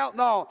bank account.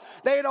 No,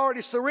 they had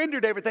already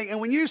surrendered everything.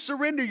 And when you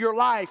surrender your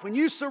life, when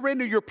you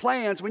surrender your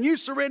plans, when you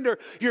surrender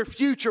your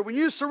future, when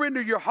you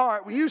surrender your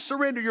heart, when you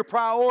surrender your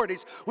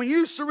priorities, when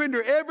you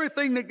surrender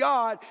everything to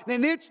God,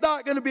 then it's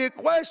not going to be a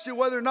question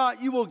whether or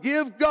not you will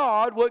give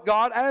God what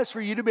God asked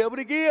for you to be able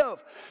to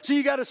give. So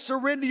you got to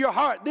surrender your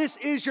heart. This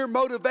is your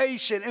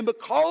motivation. And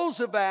because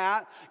of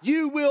that,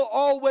 you will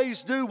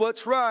always do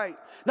what's right.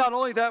 Not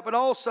only that, but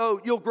also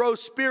you'll grow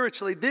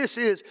spiritually. This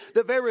is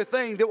the very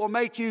thing that will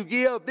make you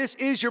give. This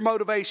is your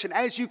motivation.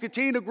 As you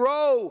continue to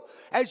grow,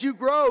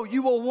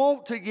 you will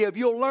want to give.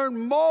 You'll learn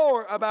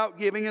more about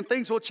giving and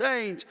things will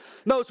change.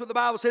 Notice what the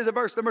Bible says in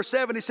verse number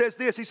 7. He says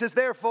this. He says,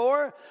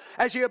 therefore,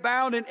 as ye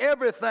abound in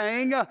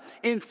everything,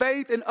 in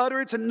faith and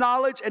utterance and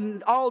knowledge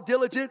and all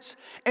diligence,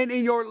 and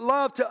in your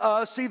love to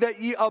us, see that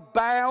ye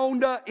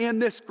abound in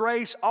this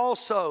grace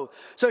also.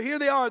 So here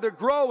they are. They're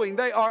growing.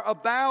 They are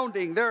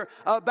abounding. They're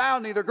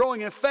abounding. me, they're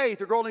growing in faith,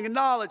 they're growing in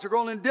knowledge, they're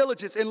growing in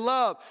diligence, in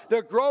love.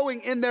 They're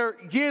growing in their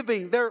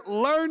giving. They're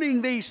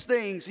learning these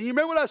things. And you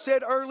remember what I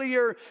said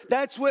earlier?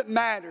 That's what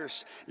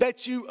matters,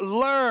 that you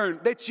learn,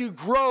 that you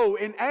grow.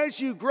 And as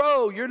you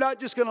grow, you're not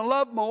just going to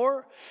love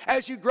more.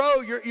 As you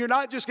grow, you're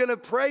not just going to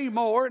pray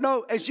more.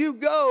 No, as you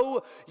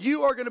go,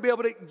 you are going to be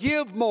able to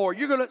give more.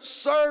 You're going to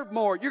serve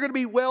more. You're going to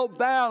be well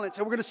balanced.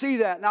 And we're going to see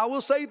that. Now, I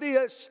will say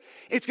this.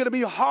 It's going to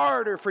be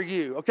harder for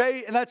you,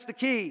 okay? And that's the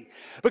key.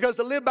 Because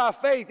to live by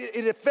faith,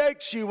 it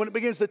affects you when it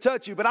begins to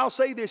touch you. But I'll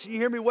say this, and you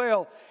hear me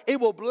well, it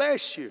will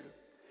bless you.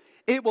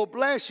 It will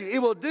bless you. It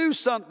will do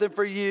something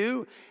for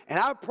you. And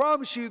I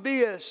promise you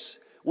this,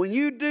 when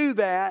you do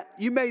that,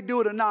 you may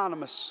do it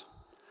anonymous.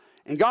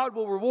 And God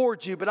will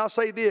reward you. But I'll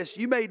say this,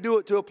 you may do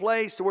it to a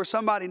place to where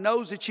somebody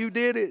knows that you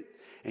did it.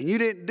 And you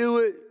didn't do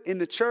it in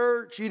the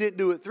church. You didn't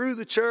do it through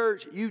the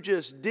church. You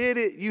just did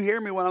it. You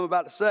hear me what I'm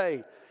about to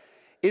say.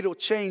 It'll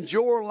change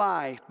your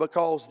life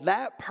because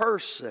that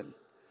person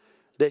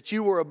that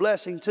you were a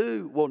blessing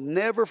to will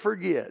never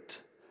forget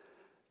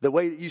the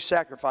way that you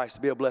sacrificed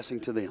to be a blessing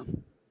to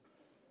them.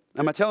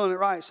 Am I telling it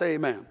right? Say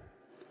amen.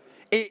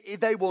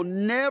 They will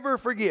never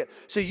forget.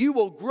 So you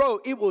will grow.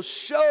 It will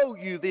show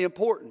you the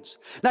importance.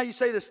 Now you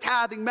say, does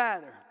tithing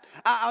matter?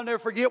 I'll never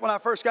forget when I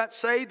first got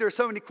saved, there are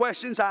so many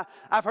questions.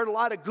 I've heard a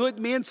lot of good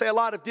men say a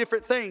lot of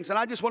different things. And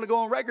I just want to go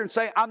on record and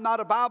say, I'm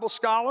not a Bible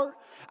scholar.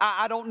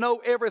 I don't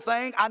know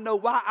everything. I know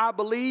why I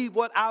believe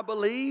what I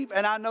believe.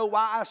 And I know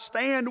why I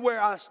stand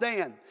where I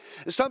stand.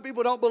 Some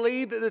people don't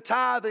believe that the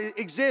tithe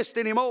exists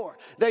anymore.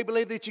 They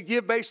believe that you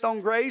give based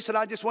on grace. And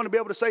I just want to be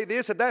able to say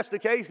this. If that's the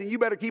case, then you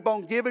better keep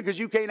on giving because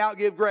you can't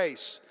outgive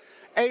grace.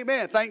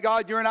 Amen. Thank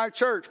God you're in our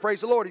church.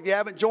 Praise the Lord. If you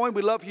haven't joined,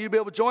 we'd love for you to be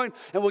able to join,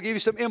 and we'll give you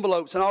some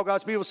envelopes. And all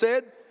God's people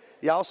said,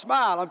 y'all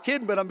smile. I'm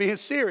kidding, but I'm being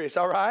serious,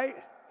 all right?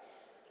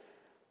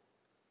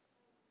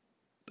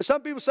 But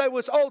some people say, well,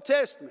 it's Old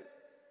Testament.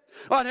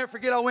 Oh, I'll never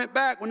forget, I went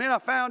back when then I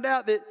found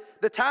out that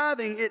the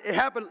tithing, it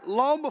happened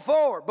long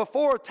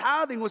before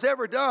tithing was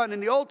ever done in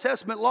the Old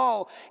Testament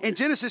law. In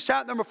Genesis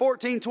chapter number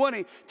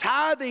 14:20,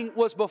 tithing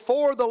was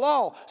before the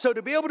law. So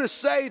to be able to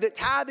say that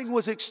tithing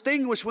was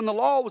extinguished when the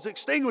law was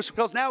extinguished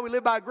because now we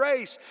live by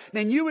grace,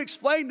 then you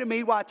explain to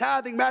me why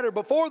tithing mattered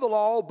before the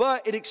law,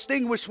 but it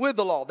extinguished with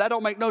the law. That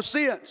don't make no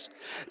sense.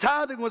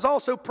 Tithing was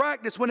also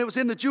practiced when it was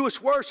in the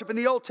Jewish worship in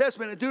the Old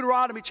Testament in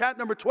Deuteronomy chapter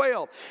number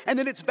 12. And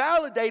then it's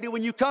validated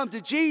when you come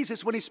to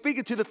Jesus when he's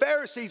speaking to the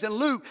Pharisees in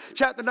Luke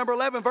chapter number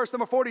 11, verse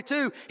number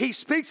 42, he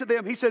speaks to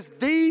them. He says,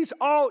 these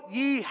all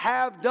ye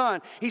have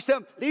done. He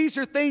said, these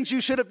are things you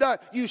should have done.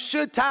 You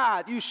should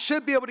tithe. You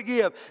should be able to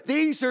give.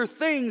 These are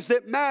things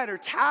that matter.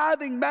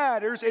 Tithing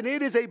matters, and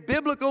it is a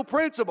biblical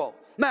principle.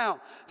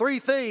 Now, 3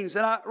 things,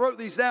 and I wrote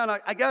these down.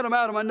 I got them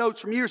out of my notes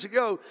from years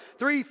ago.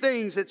 3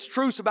 things that's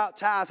truths about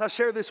tithes. I'll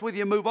share this with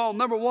you and move on.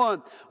 Number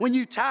 1, when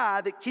you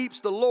tithe, it keeps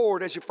the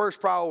Lord as your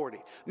first priority.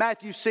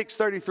 Matthew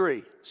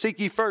 6:33. Seek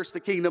ye first the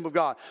kingdom of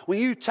God. When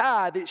you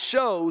tithe, it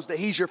shows that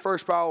he's your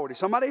first priority.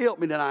 Somebody help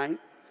me tonight.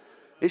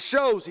 It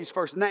shows he's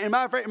first. Now, in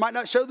my fact, it might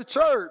not show the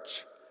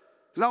church,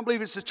 because I don't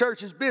believe it's the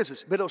church's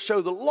business, but it'll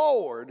show the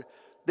Lord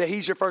that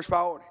he's your first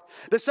priority.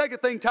 The second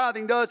thing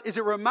tithing does is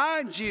it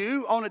reminds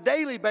you on a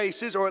daily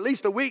basis, or at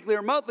least a weekly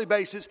or monthly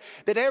basis,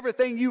 that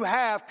everything you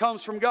have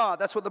comes from God.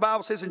 That's what the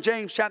Bible says in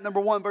James chapter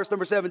number 1, verse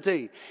number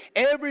 17.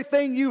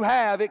 Everything you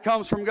have, it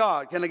comes from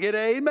God. Can I get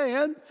an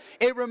amen?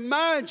 It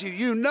reminds you,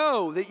 you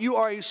know that you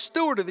are a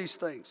steward of these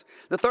things.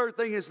 The third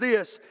thing is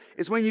this,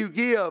 is when you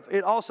give,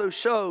 it also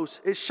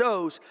shows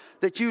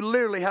that you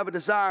literally have a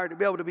desire to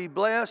be able to be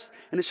blessed,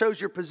 and it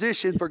shows your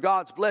position for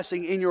God's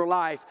blessing in your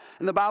life.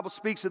 And the Bible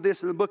speaks of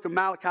this in the book of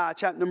Malachi,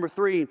 chapter number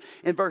 3,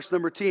 and verse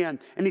number 10.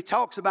 And he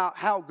talks about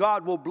how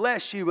God will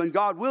bless you and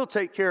God will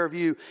take care of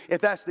you if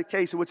that's the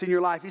case of what's in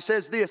your life. He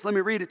says this, let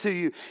me read it to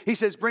you. He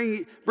says,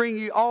 bring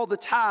ye all the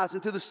tithes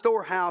into the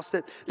storehouse,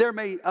 that there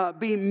may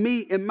be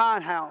meat in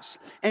mine house.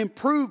 And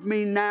prove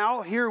me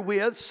now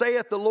herewith,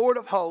 saith the Lord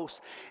of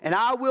hosts, and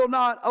I will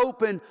not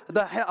open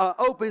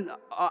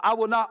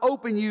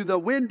you the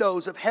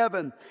windows of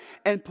heaven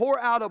and pour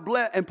out a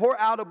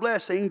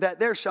blessing that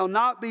there shall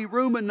not be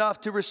room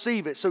enough to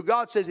receive it. So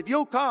God says, if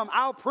you'll come,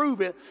 I'll prove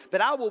it,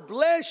 that I will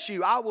bless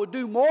you. I will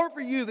do more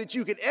for you than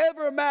you could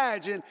ever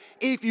imagine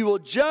if you will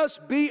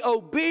just be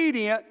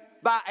obedient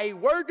by a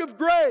work of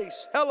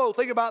grace. Hello,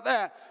 think about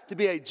that. To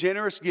be a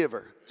generous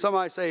giver.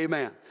 Somebody say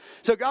amen.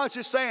 So God's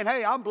just saying,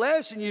 hey, I'm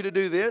blessing you to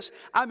do this.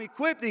 I'm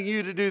equipping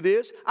you to do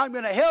this. I'm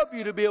going to help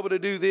you to be able to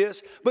do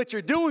this. But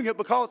you're doing it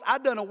because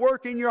I've done a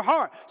work in your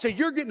heart. So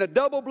you're getting a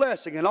double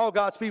blessing. And all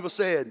God's people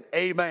said,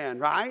 amen,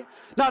 right?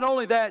 Not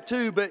only that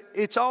too, but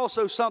it's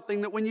also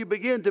something that when you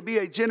begin to be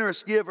a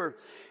generous giver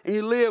and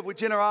you live with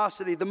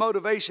generosity, the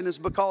motivation is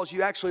because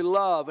you actually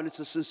love, and it's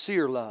a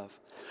sincere love.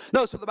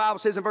 Notice what the Bible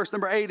says in verse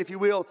number 8, if you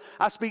will.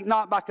 I speak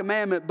not by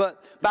commandment,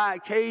 but by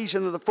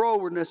occasion of the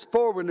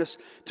forwardness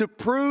to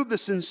prove the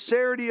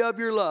sincerity of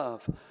your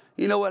love.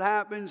 You know what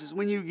happens is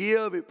when you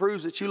give, it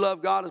proves that you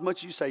love God as much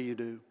as you say you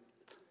do.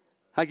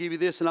 I give you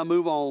this and I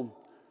move on.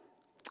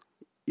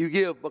 You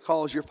give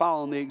because you're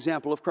following the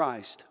example of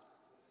Christ.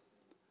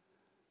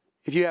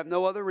 If you have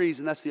no other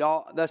reason, that's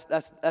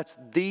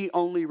the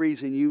only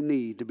reason you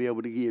need to be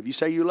able to give. You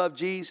say you love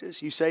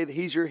Jesus. You say that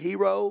He's your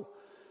hero.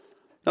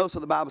 Notice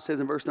what the Bible says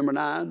in verse number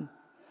 9.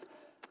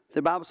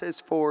 The Bible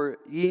says, "For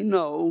ye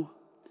know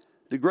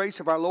the grace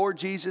of our Lord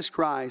Jesus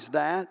Christ,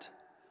 that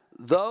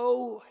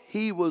though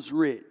He was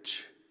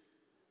rich,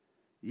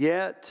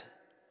 yet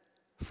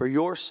for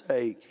your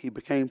sake He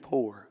became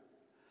poor,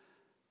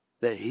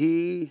 that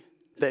ye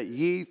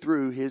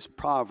through His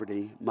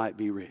poverty might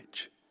be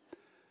rich."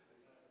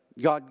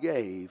 God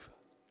gave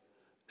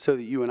so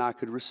that you and I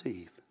could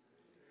receive.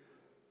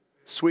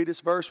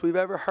 Sweetest verse we've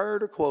ever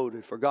heard or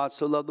quoted. For God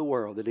so loved the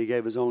world that He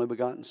gave His only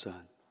begotten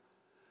Son.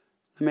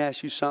 Let me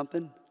ask you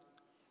something.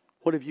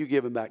 What have you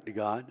given back to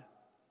God?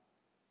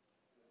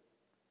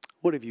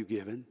 What have you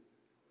given?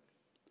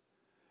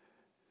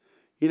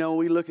 You know, when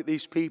we look at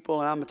these people,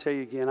 and I'm going to tell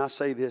you again, I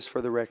say this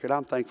for the record,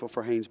 I'm thankful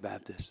for Haynes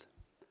Baptist.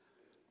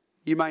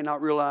 You might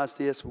not realize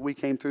this, but we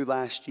came through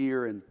last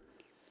year and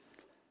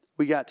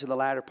we got to the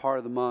latter part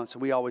of the month, so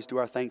we always do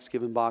our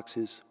Thanksgiving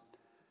boxes.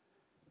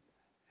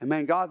 And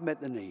man, God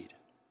met the need.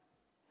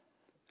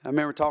 I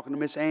remember talking to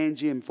Miss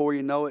Angie, and before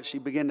you know it, she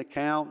began to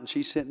count, and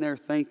she's sitting there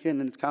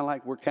thinking, and it's kind of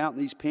like we're counting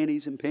these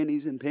pennies and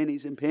pennies and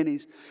pennies and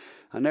pennies.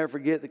 I'll never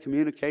forget the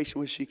communication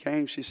when she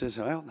came. She says,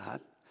 "Well,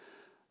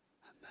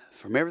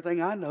 from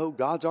everything I know,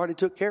 God's already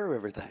took care of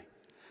everything."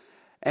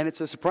 And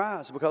it's a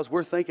surprise because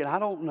we're thinking, I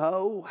don't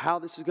know how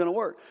this is going to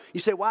work. You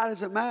say, why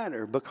does it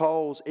matter?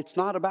 Because it's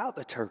not about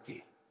the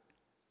turkey.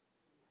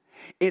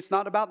 It's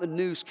not about the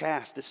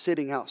newscast that's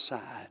sitting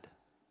outside.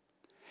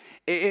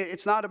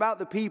 It's not about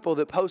the people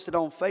that post it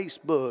on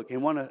Facebook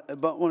and want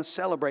to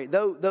celebrate,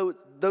 though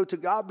to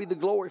God be the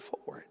glory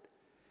for it.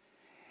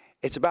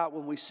 It's about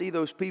when we see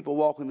those people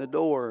walk in the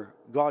door,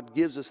 God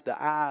gives us the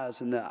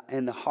eyes and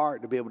the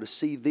heart to be able to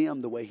see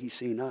them the way He's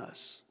seen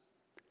us.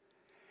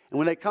 And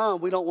when they come,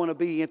 we don't want to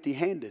be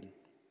empty-handed.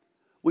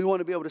 We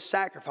want to be able to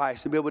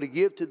sacrifice and be able to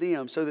give to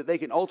them so that they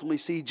can ultimately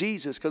see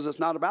Jesus, because it's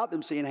not about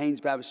them seeing Haynes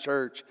Baptist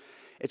Church.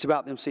 It's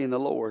about them seeing the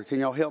Lord. Can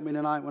y'all help me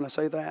tonight when I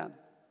say that?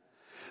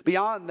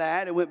 Beyond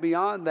that, it went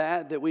beyond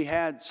that we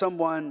had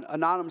someone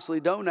anonymously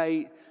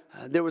donate.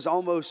 There was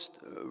almost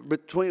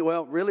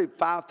really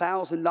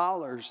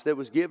 $5,000 that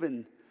was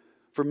given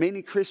for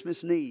many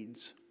Christmas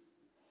needs.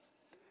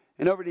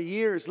 And over the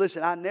years,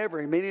 listen,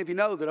 many of you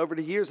know that over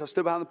the years I've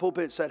stood behind the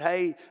pulpit and said,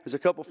 hey, there's a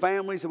couple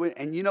families,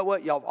 and you know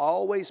what? Y'all have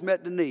always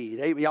met the need.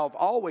 Y'all have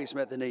always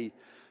met the need.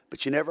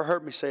 But you never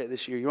heard me say it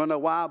this year. You want to know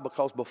why?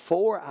 Because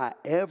before I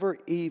ever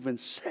even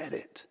said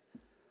it,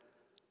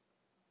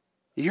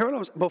 you hear what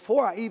I'm saying?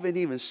 Before I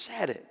even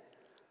said it,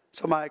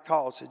 somebody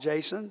called and said,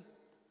 Jason,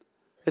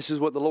 this is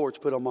what the Lord's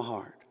put on my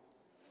heart.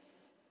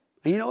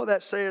 And you know what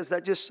that says?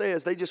 That just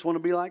says they just want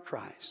to be like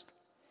Christ.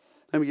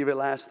 Let me give you a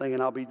last thing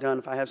and I'll be done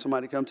if I have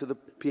somebody come to the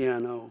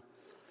piano.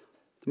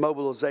 The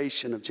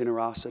mobilization of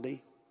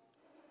generosity.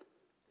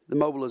 The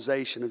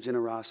mobilization of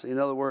generosity. In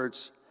other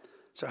words,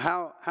 so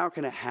how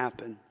can it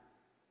happen?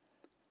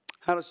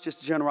 How does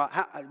just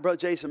Brother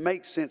Jason,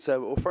 make sense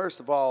of it? Well, first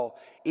of all,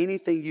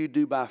 anything you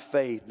do by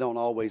faith don't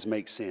always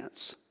make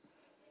sense.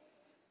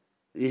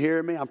 You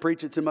hear me? I'm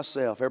preaching to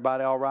myself.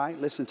 Everybody all right?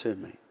 Listen to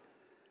me.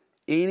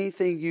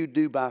 Anything you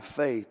do by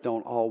faith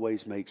don't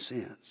always make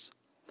sense.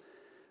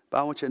 But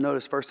I want you to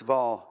notice, first of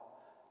all,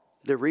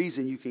 the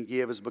reason you can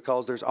give is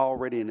because there's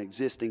already an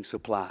existing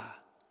supply.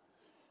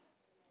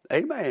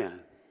 Amen.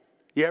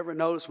 You ever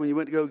notice when you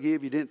went to go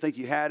give, you didn't think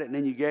you had it, and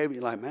then you gave it,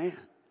 you're like, man,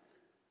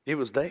 it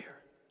was there.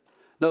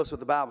 Notice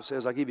what the Bible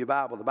says. I'll give you a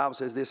Bible. The Bible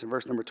says this in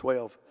verse number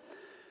 12.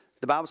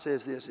 The Bible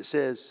says this. It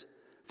says,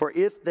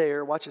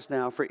 watch this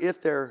now, for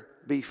if there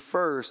be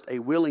first a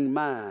willing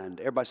mind,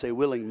 everybody say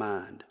willing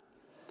mind.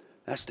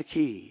 That's the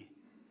key.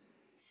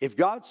 If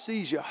God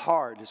sees your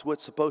heart is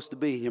what's supposed to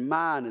be, your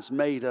mind is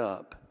made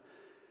up.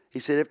 He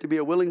said, if there be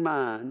a willing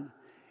mind,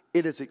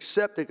 it is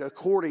accepted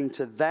according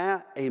to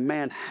that a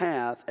man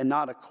hath, and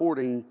not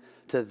according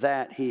to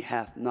that he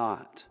hath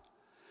not.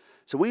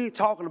 So we ain't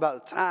talking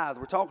about the tithe.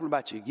 We're talking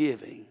about your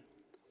giving.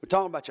 We're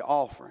talking about your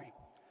offering.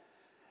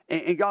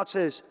 And God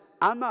says,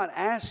 I'm not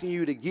asking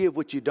you to give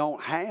what you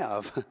don't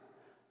have.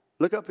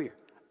 Look up here.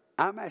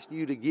 I'm asking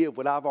you to give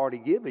what I've already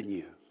given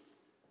you.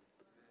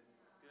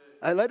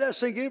 Let that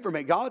sink in for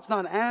me. God's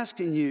not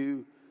asking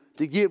you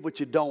to give what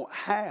you don't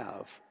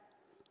have.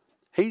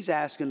 He's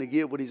asking to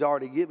give what He's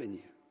already given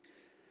you.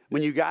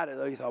 When you got it,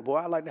 though, you thought, boy,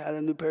 I'd like to have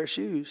a new pair of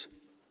shoes.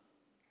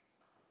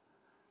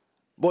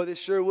 Boy, this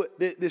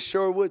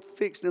sure would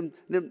fix them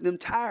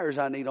tires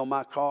I need on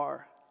my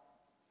car.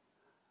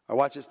 Or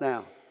watch this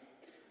now.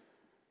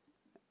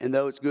 And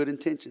though it's good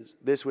intentions,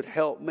 this would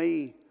help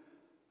me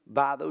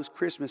buy those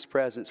Christmas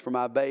presents for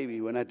my baby,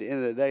 when at the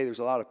end of the day, there's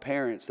a lot of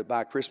parents that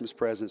buy Christmas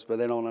presents, but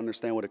they don't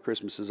understand what a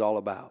Christmas is all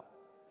about.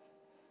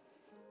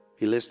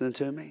 You listening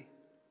to me?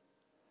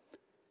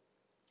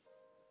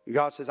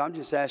 God says, I'm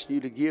just asking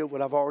you to give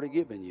what I've already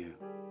given you.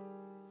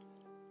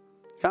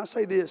 Can I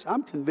say this?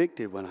 I'm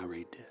convicted when I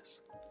read this.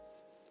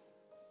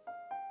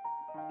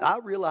 I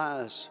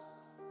realize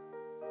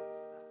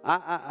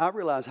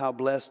how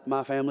blessed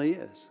my family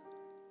is.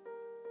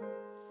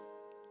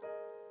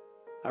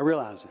 I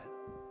realize it.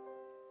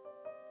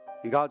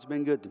 And God's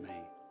been good to me.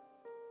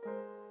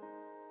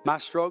 My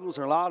struggles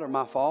are a lot of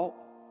my fault.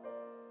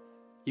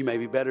 You may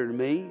be better than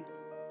me.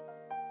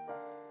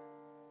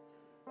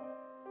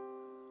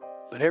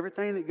 But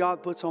everything that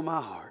God puts on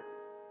my heart.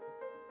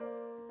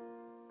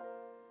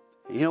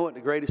 You know what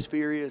the greatest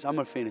fear is? I'm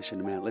going to finish in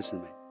a minute. Listen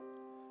to me.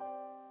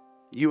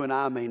 You and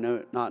I may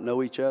not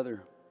know each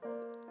other,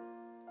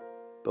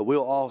 but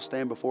we'll all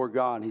stand before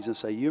God and He's going to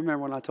say, you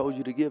remember when I told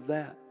you to give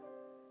that?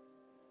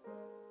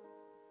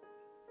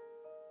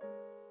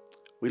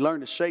 We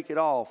learned to shake it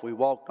off. We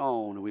walked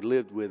on and we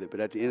lived with it. But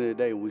at the end of the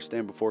day, when we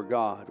stand before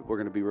God, we're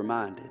going to be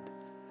reminded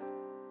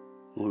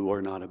when we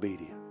were not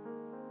obedient.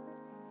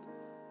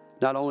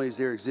 Not only is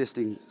there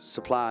existing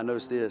supply,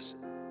 notice this,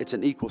 it's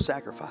an equal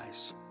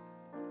sacrifice.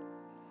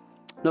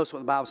 Notice what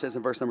the Bible says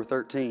in verse number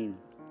 13.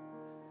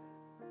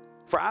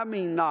 For I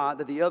mean not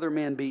that the other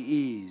men be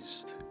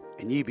eased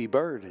and ye be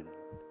burdened,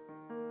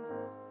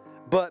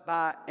 but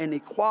by an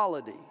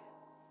equality,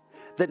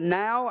 that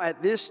now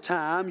at this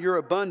time your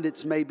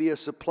abundance may be a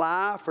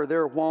supply for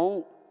their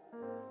want,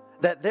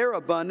 that their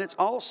abundance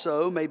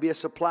also may be a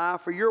supply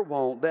for your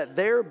want, that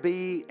there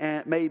be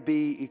and may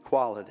be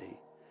equality.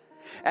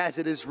 As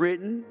it is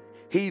written,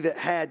 he that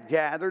had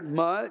gathered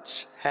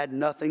much had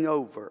nothing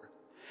over,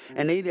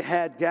 and he that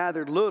had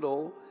gathered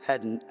little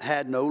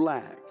had no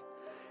lack.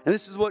 And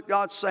this is what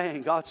God's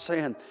saying. God's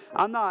saying,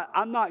 I'm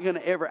not going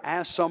to ever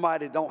ask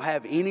somebody that don't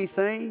have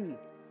anything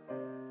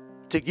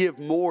to give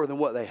more than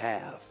what they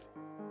have.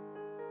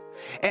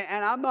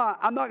 And I'm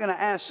not going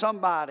to ask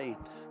somebody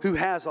who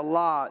has a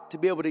lot to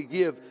be able to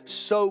give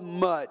so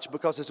much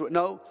because it's what,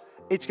 no,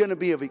 it's going to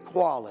be of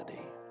equality.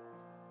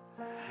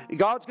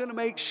 God's going to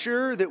make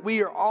sure that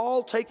we are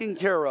all taken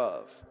care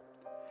of.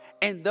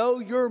 And though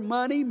your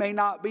money may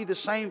not be the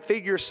same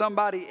figure as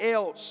somebody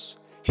else,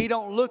 He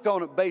don't look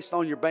on it based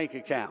on your bank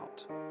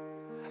account.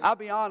 I'll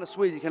be honest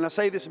with you. Can I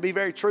say this and be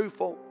very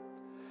truthful?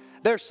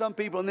 There's some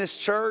people in this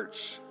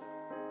church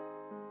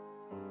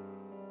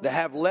that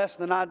have less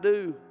than I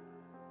do,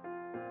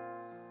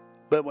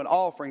 but when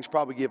offerings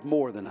probably give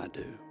more than I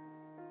do.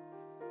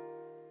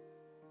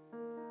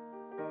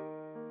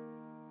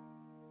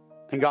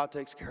 And God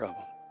takes care of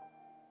them.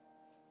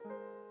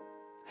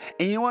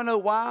 And you want to know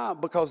why?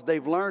 Because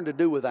they've learned to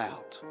do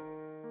without.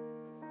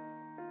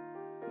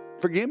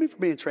 Forgive me for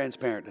being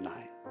transparent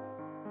tonight.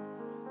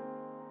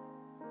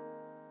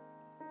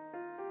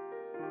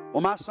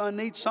 When my son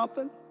needs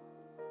something,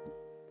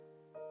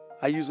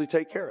 I usually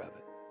take care of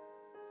it.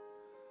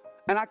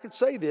 And I could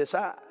say this.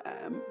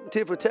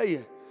 Tiff will tell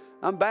you,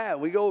 I'm bad.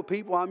 We go with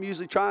people, I'm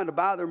usually trying to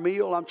buy their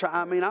meal. I'm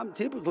trying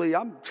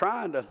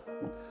to.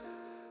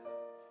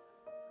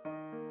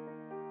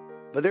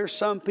 But there's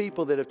some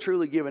people that have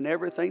truly given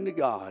everything to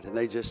God, and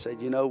they just said,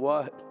 you know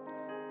what?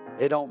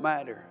 It don't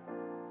matter.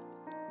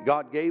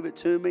 God gave it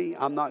to me.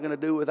 I'm not going to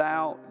do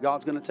without.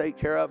 God's going to take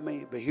care of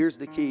me. But here's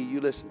the key. You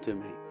listen to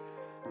me.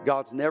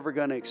 God's never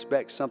going to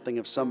expect something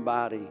of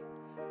somebody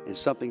and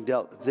something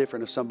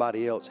different of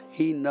somebody else.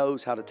 He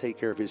knows how to take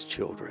care of His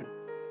children.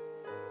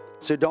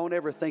 So don't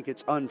ever think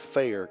it's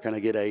unfair. Can I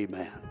get an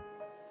amen?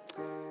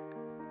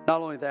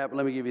 Not only that, but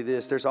let me give you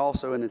this. There's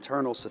also an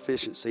eternal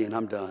sufficiency, and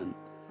I'm done.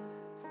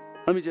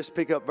 Let me just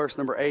pick up verse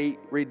number 8.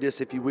 Read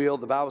this if you will.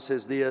 The Bible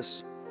says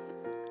this.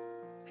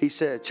 He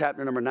said,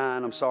 chapter number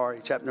 9,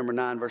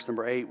 verse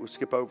number 8. We'll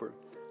skip over.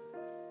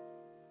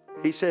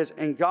 He says,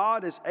 and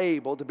God is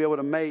able to be able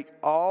to make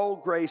all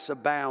grace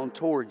abound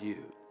toward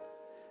you,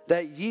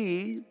 that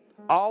ye,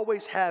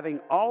 always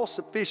having all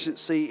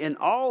sufficiency in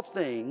all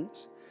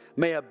things,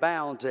 may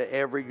abound to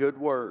every good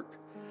work.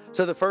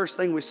 So the first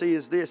thing we see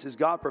is this, is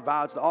God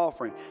provides the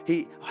offering.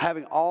 He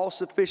having all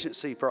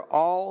sufficiency for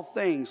all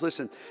things.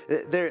 Listen,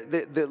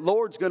 the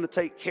Lord's going to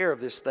take care of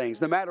these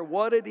things. No matter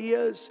what it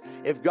is,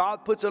 if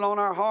God puts it on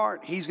our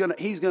heart, He's going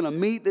to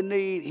meet the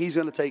need. He's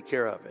going to take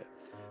care of it.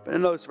 But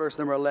notice verse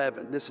number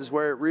 11. This is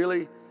where it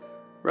really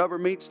rubber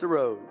meets the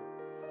road.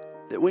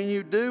 That when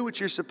you do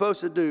what you're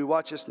supposed to do,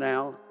 watch this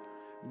now,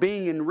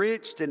 being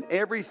enriched in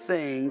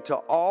everything to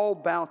all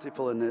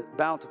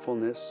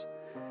bountifulness,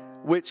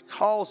 which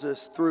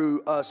causes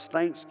through us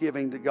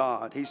thanksgiving to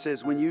God. He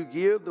says, when you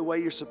give the way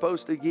you're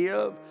supposed to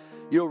give,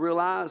 you'll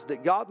realize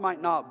that God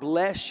might not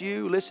bless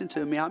you. Listen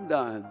to me, I'm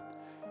done.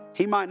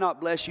 He might not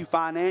bless you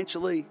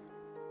financially.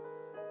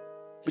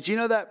 But you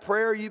know that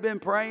prayer you've been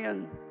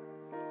praying?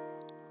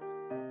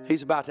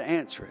 He's about to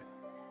answer it.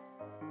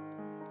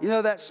 You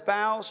know that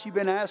spouse you've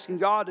been asking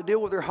God to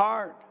deal with their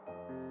heart?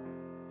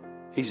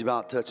 He's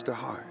about to touch their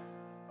heart.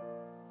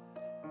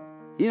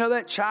 You know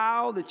that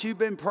child that you've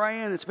been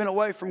praying that's been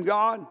away from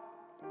God?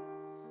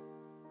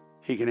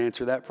 He can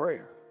answer that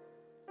prayer.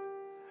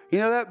 You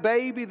know that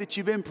baby that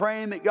you've been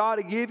praying that God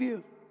will give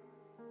you?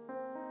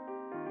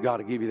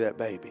 God will give you that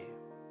baby.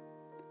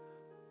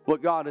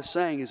 What God is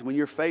saying is when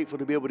you're faithful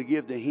to be able to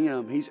give to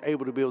Him, He's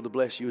able to be able to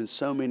bless you in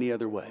so many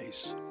other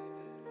ways.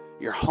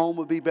 Your home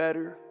would be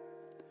better.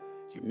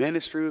 Your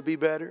ministry would be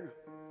better.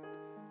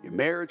 Your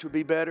marriage would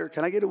be better.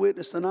 Can I get a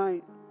witness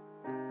tonight?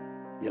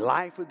 Your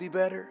life would be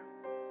better.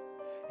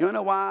 You wanna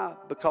know why?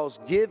 Because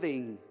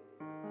giving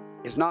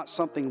is not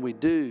something we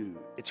do,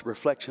 it's a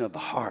reflection of the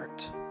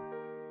heart.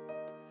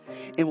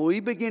 And when we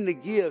begin to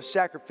give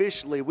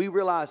sacrificially, we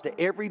realize that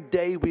every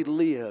day we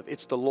live,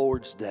 it's the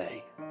Lord's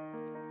day.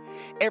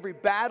 Every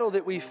battle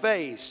that we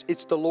face,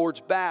 it's the Lord's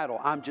battle.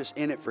 I'm just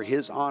in it for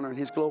His honor and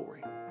His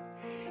glory.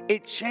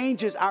 It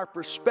changes our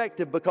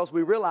perspective because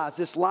we realize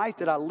this life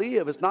that I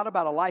live is not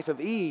about a life of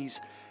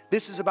ease.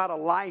 This is about a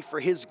life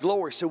for His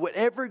glory. So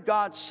whatever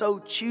God so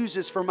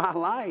chooses for my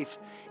life,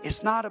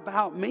 it's not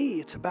about me,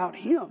 it's about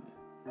Him.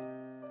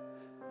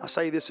 I'll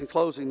say this in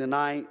closing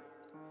tonight.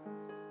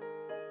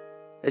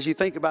 As you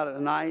think about it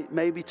tonight,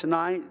 maybe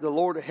tonight the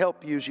Lord will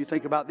help you as you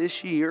think about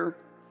this year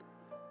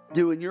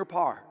doing your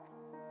part.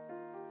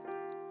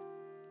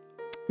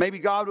 Maybe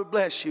God would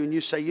bless you and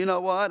you say, you know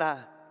what, I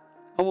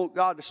want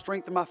God to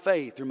strengthen my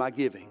faith through my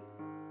giving.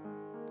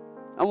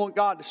 I want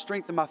God to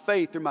strengthen my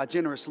faith through my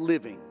generous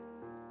living.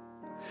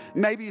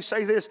 Maybe you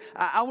say this,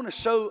 I want to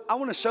show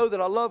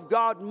that I love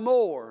God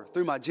more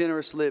through my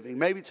generous living.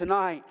 Maybe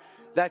tonight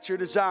that's your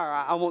desire.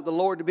 I want the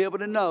Lord to be able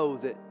to know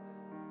that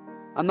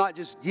I'm not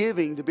just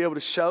giving to be able to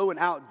show and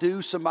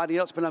outdo somebody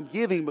else, but I'm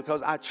giving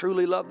because I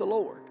truly love the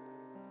Lord.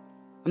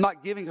 I'm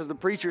not giving because the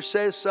preacher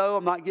says so.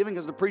 I'm not giving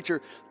because the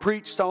preacher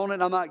preached on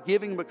it. I'm not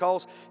giving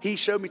because he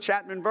showed me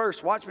chapter and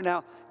verse. Watch me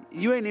now.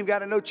 You ain't even got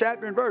to know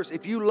chapter and verse.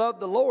 If you love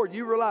the Lord,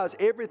 you realize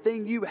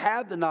everything you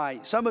have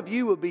tonight, some of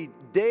you would be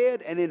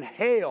dead and in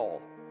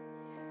hell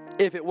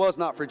if it was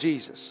not for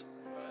Jesus.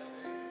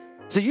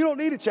 So you don't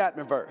need a chapter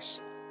and verse.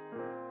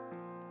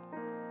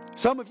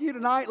 Some of you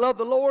tonight love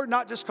the Lord,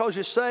 not just because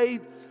you're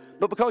saved,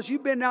 but because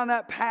you've been down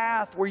that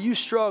path where you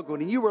struggled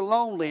and you were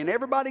lonely and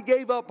everybody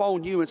gave up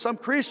on you and some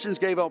Christians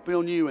gave up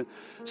on you and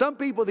some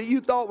people that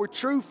you thought were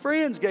true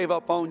friends gave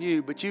up on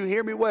you. But you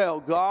hear me well,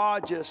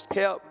 God just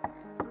kept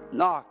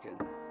knocking.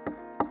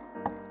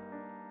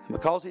 And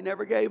because He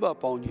never gave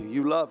up on you,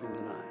 you love Him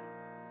tonight.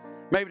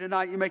 Maybe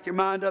tonight you make your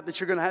mind up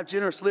that you're going to have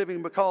generous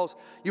living because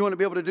you want to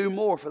be able to do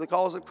more for the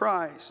cause of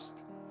Christ.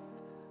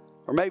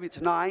 Or maybe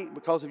tonight,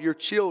 because of your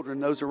children,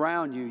 those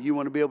around you, you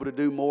want to be able to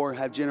do more,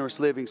 have generous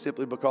living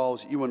simply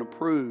because you want to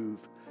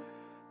prove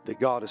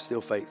that God is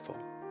still faithful.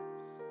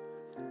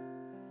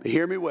 But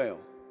hear me well.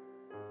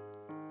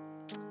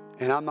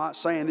 And I'm not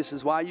saying this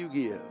is why you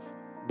give,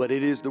 but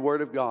it is the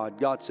Word of God.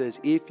 God says,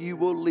 if you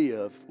will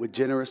live with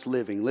generous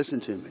living,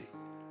 listen to me,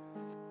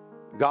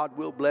 God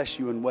will bless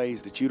you in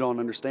ways that you don't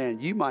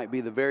understand. You might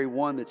be the very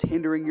one that's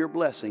hindering your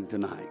blessing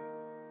tonight.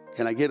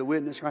 Can I get a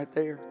witness right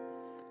there?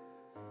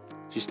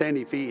 As you stand to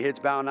your feet, heads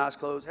bowed, eyes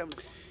closed.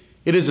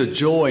 It is a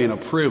joy and a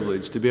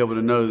privilege to be able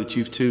to know that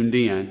you've tuned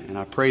in, and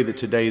I pray that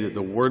today that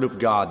the Word of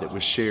God that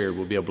was shared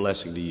will be a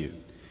blessing to you.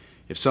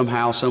 If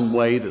somehow, some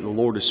way that the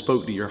Lord has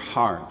spoke to your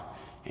heart,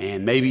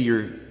 and maybe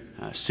you're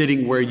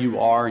sitting where you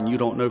are and you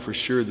don't know for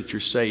sure that you're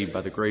saved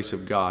by the grace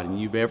of God,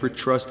 and you've ever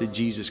trusted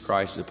Jesus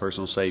Christ as a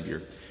personal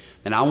Savior,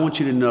 then I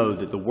want you to know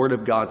that the Word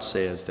of God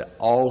says that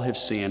all have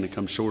sinned and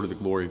come short of the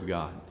glory of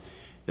God.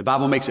 The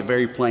Bible makes it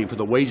very plain, for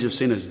the wages of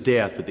sin is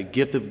death, but the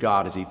gift of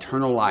God is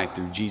eternal life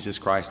through Jesus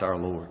Christ our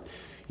Lord.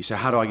 You say,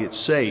 how do I get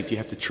saved? You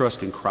have to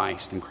trust in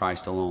Christ and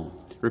Christ alone.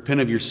 Repent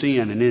of your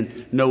sin and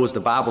then know, as the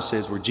Bible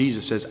says, where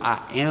Jesus says,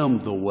 I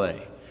am the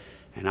way.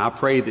 And I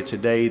pray that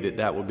today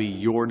that will be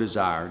your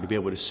desire, to be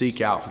able to seek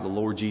out for the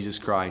Lord Jesus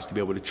Christ, to be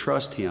able to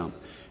trust Him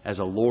as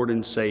a Lord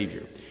and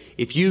Savior.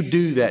 If you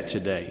do that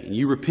today and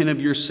you repent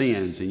of your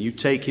sins and you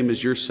take Him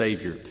as your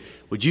Savior,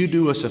 would you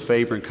do us a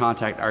favor and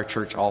contact our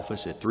church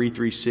office at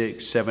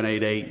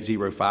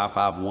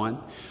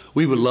 336-788-0551?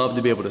 We would love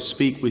to be able to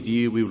speak with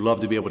you. We would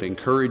love to be able to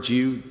encourage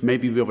you,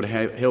 maybe be able to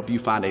help you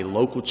find a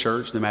local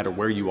church no matter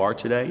where you are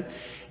today,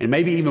 and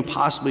maybe even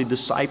possibly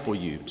disciple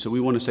you. So we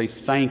want to say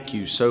thank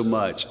you so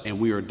much, and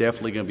we are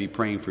definitely going to be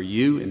praying for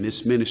you in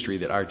this ministry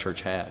that our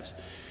church has.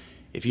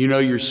 If you know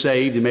you're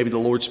saved and maybe the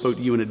Lord spoke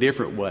to you in a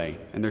different way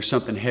and there's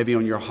something heavy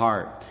on your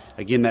heart,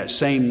 again, that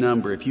same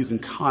number, if you can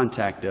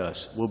contact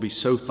us, we'll be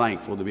so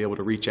thankful to be able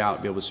to reach out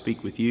and be able to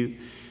speak with you.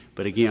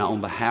 But again, on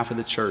behalf of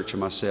the church and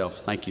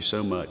myself, thank you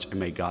so much, and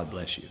may God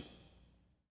bless you.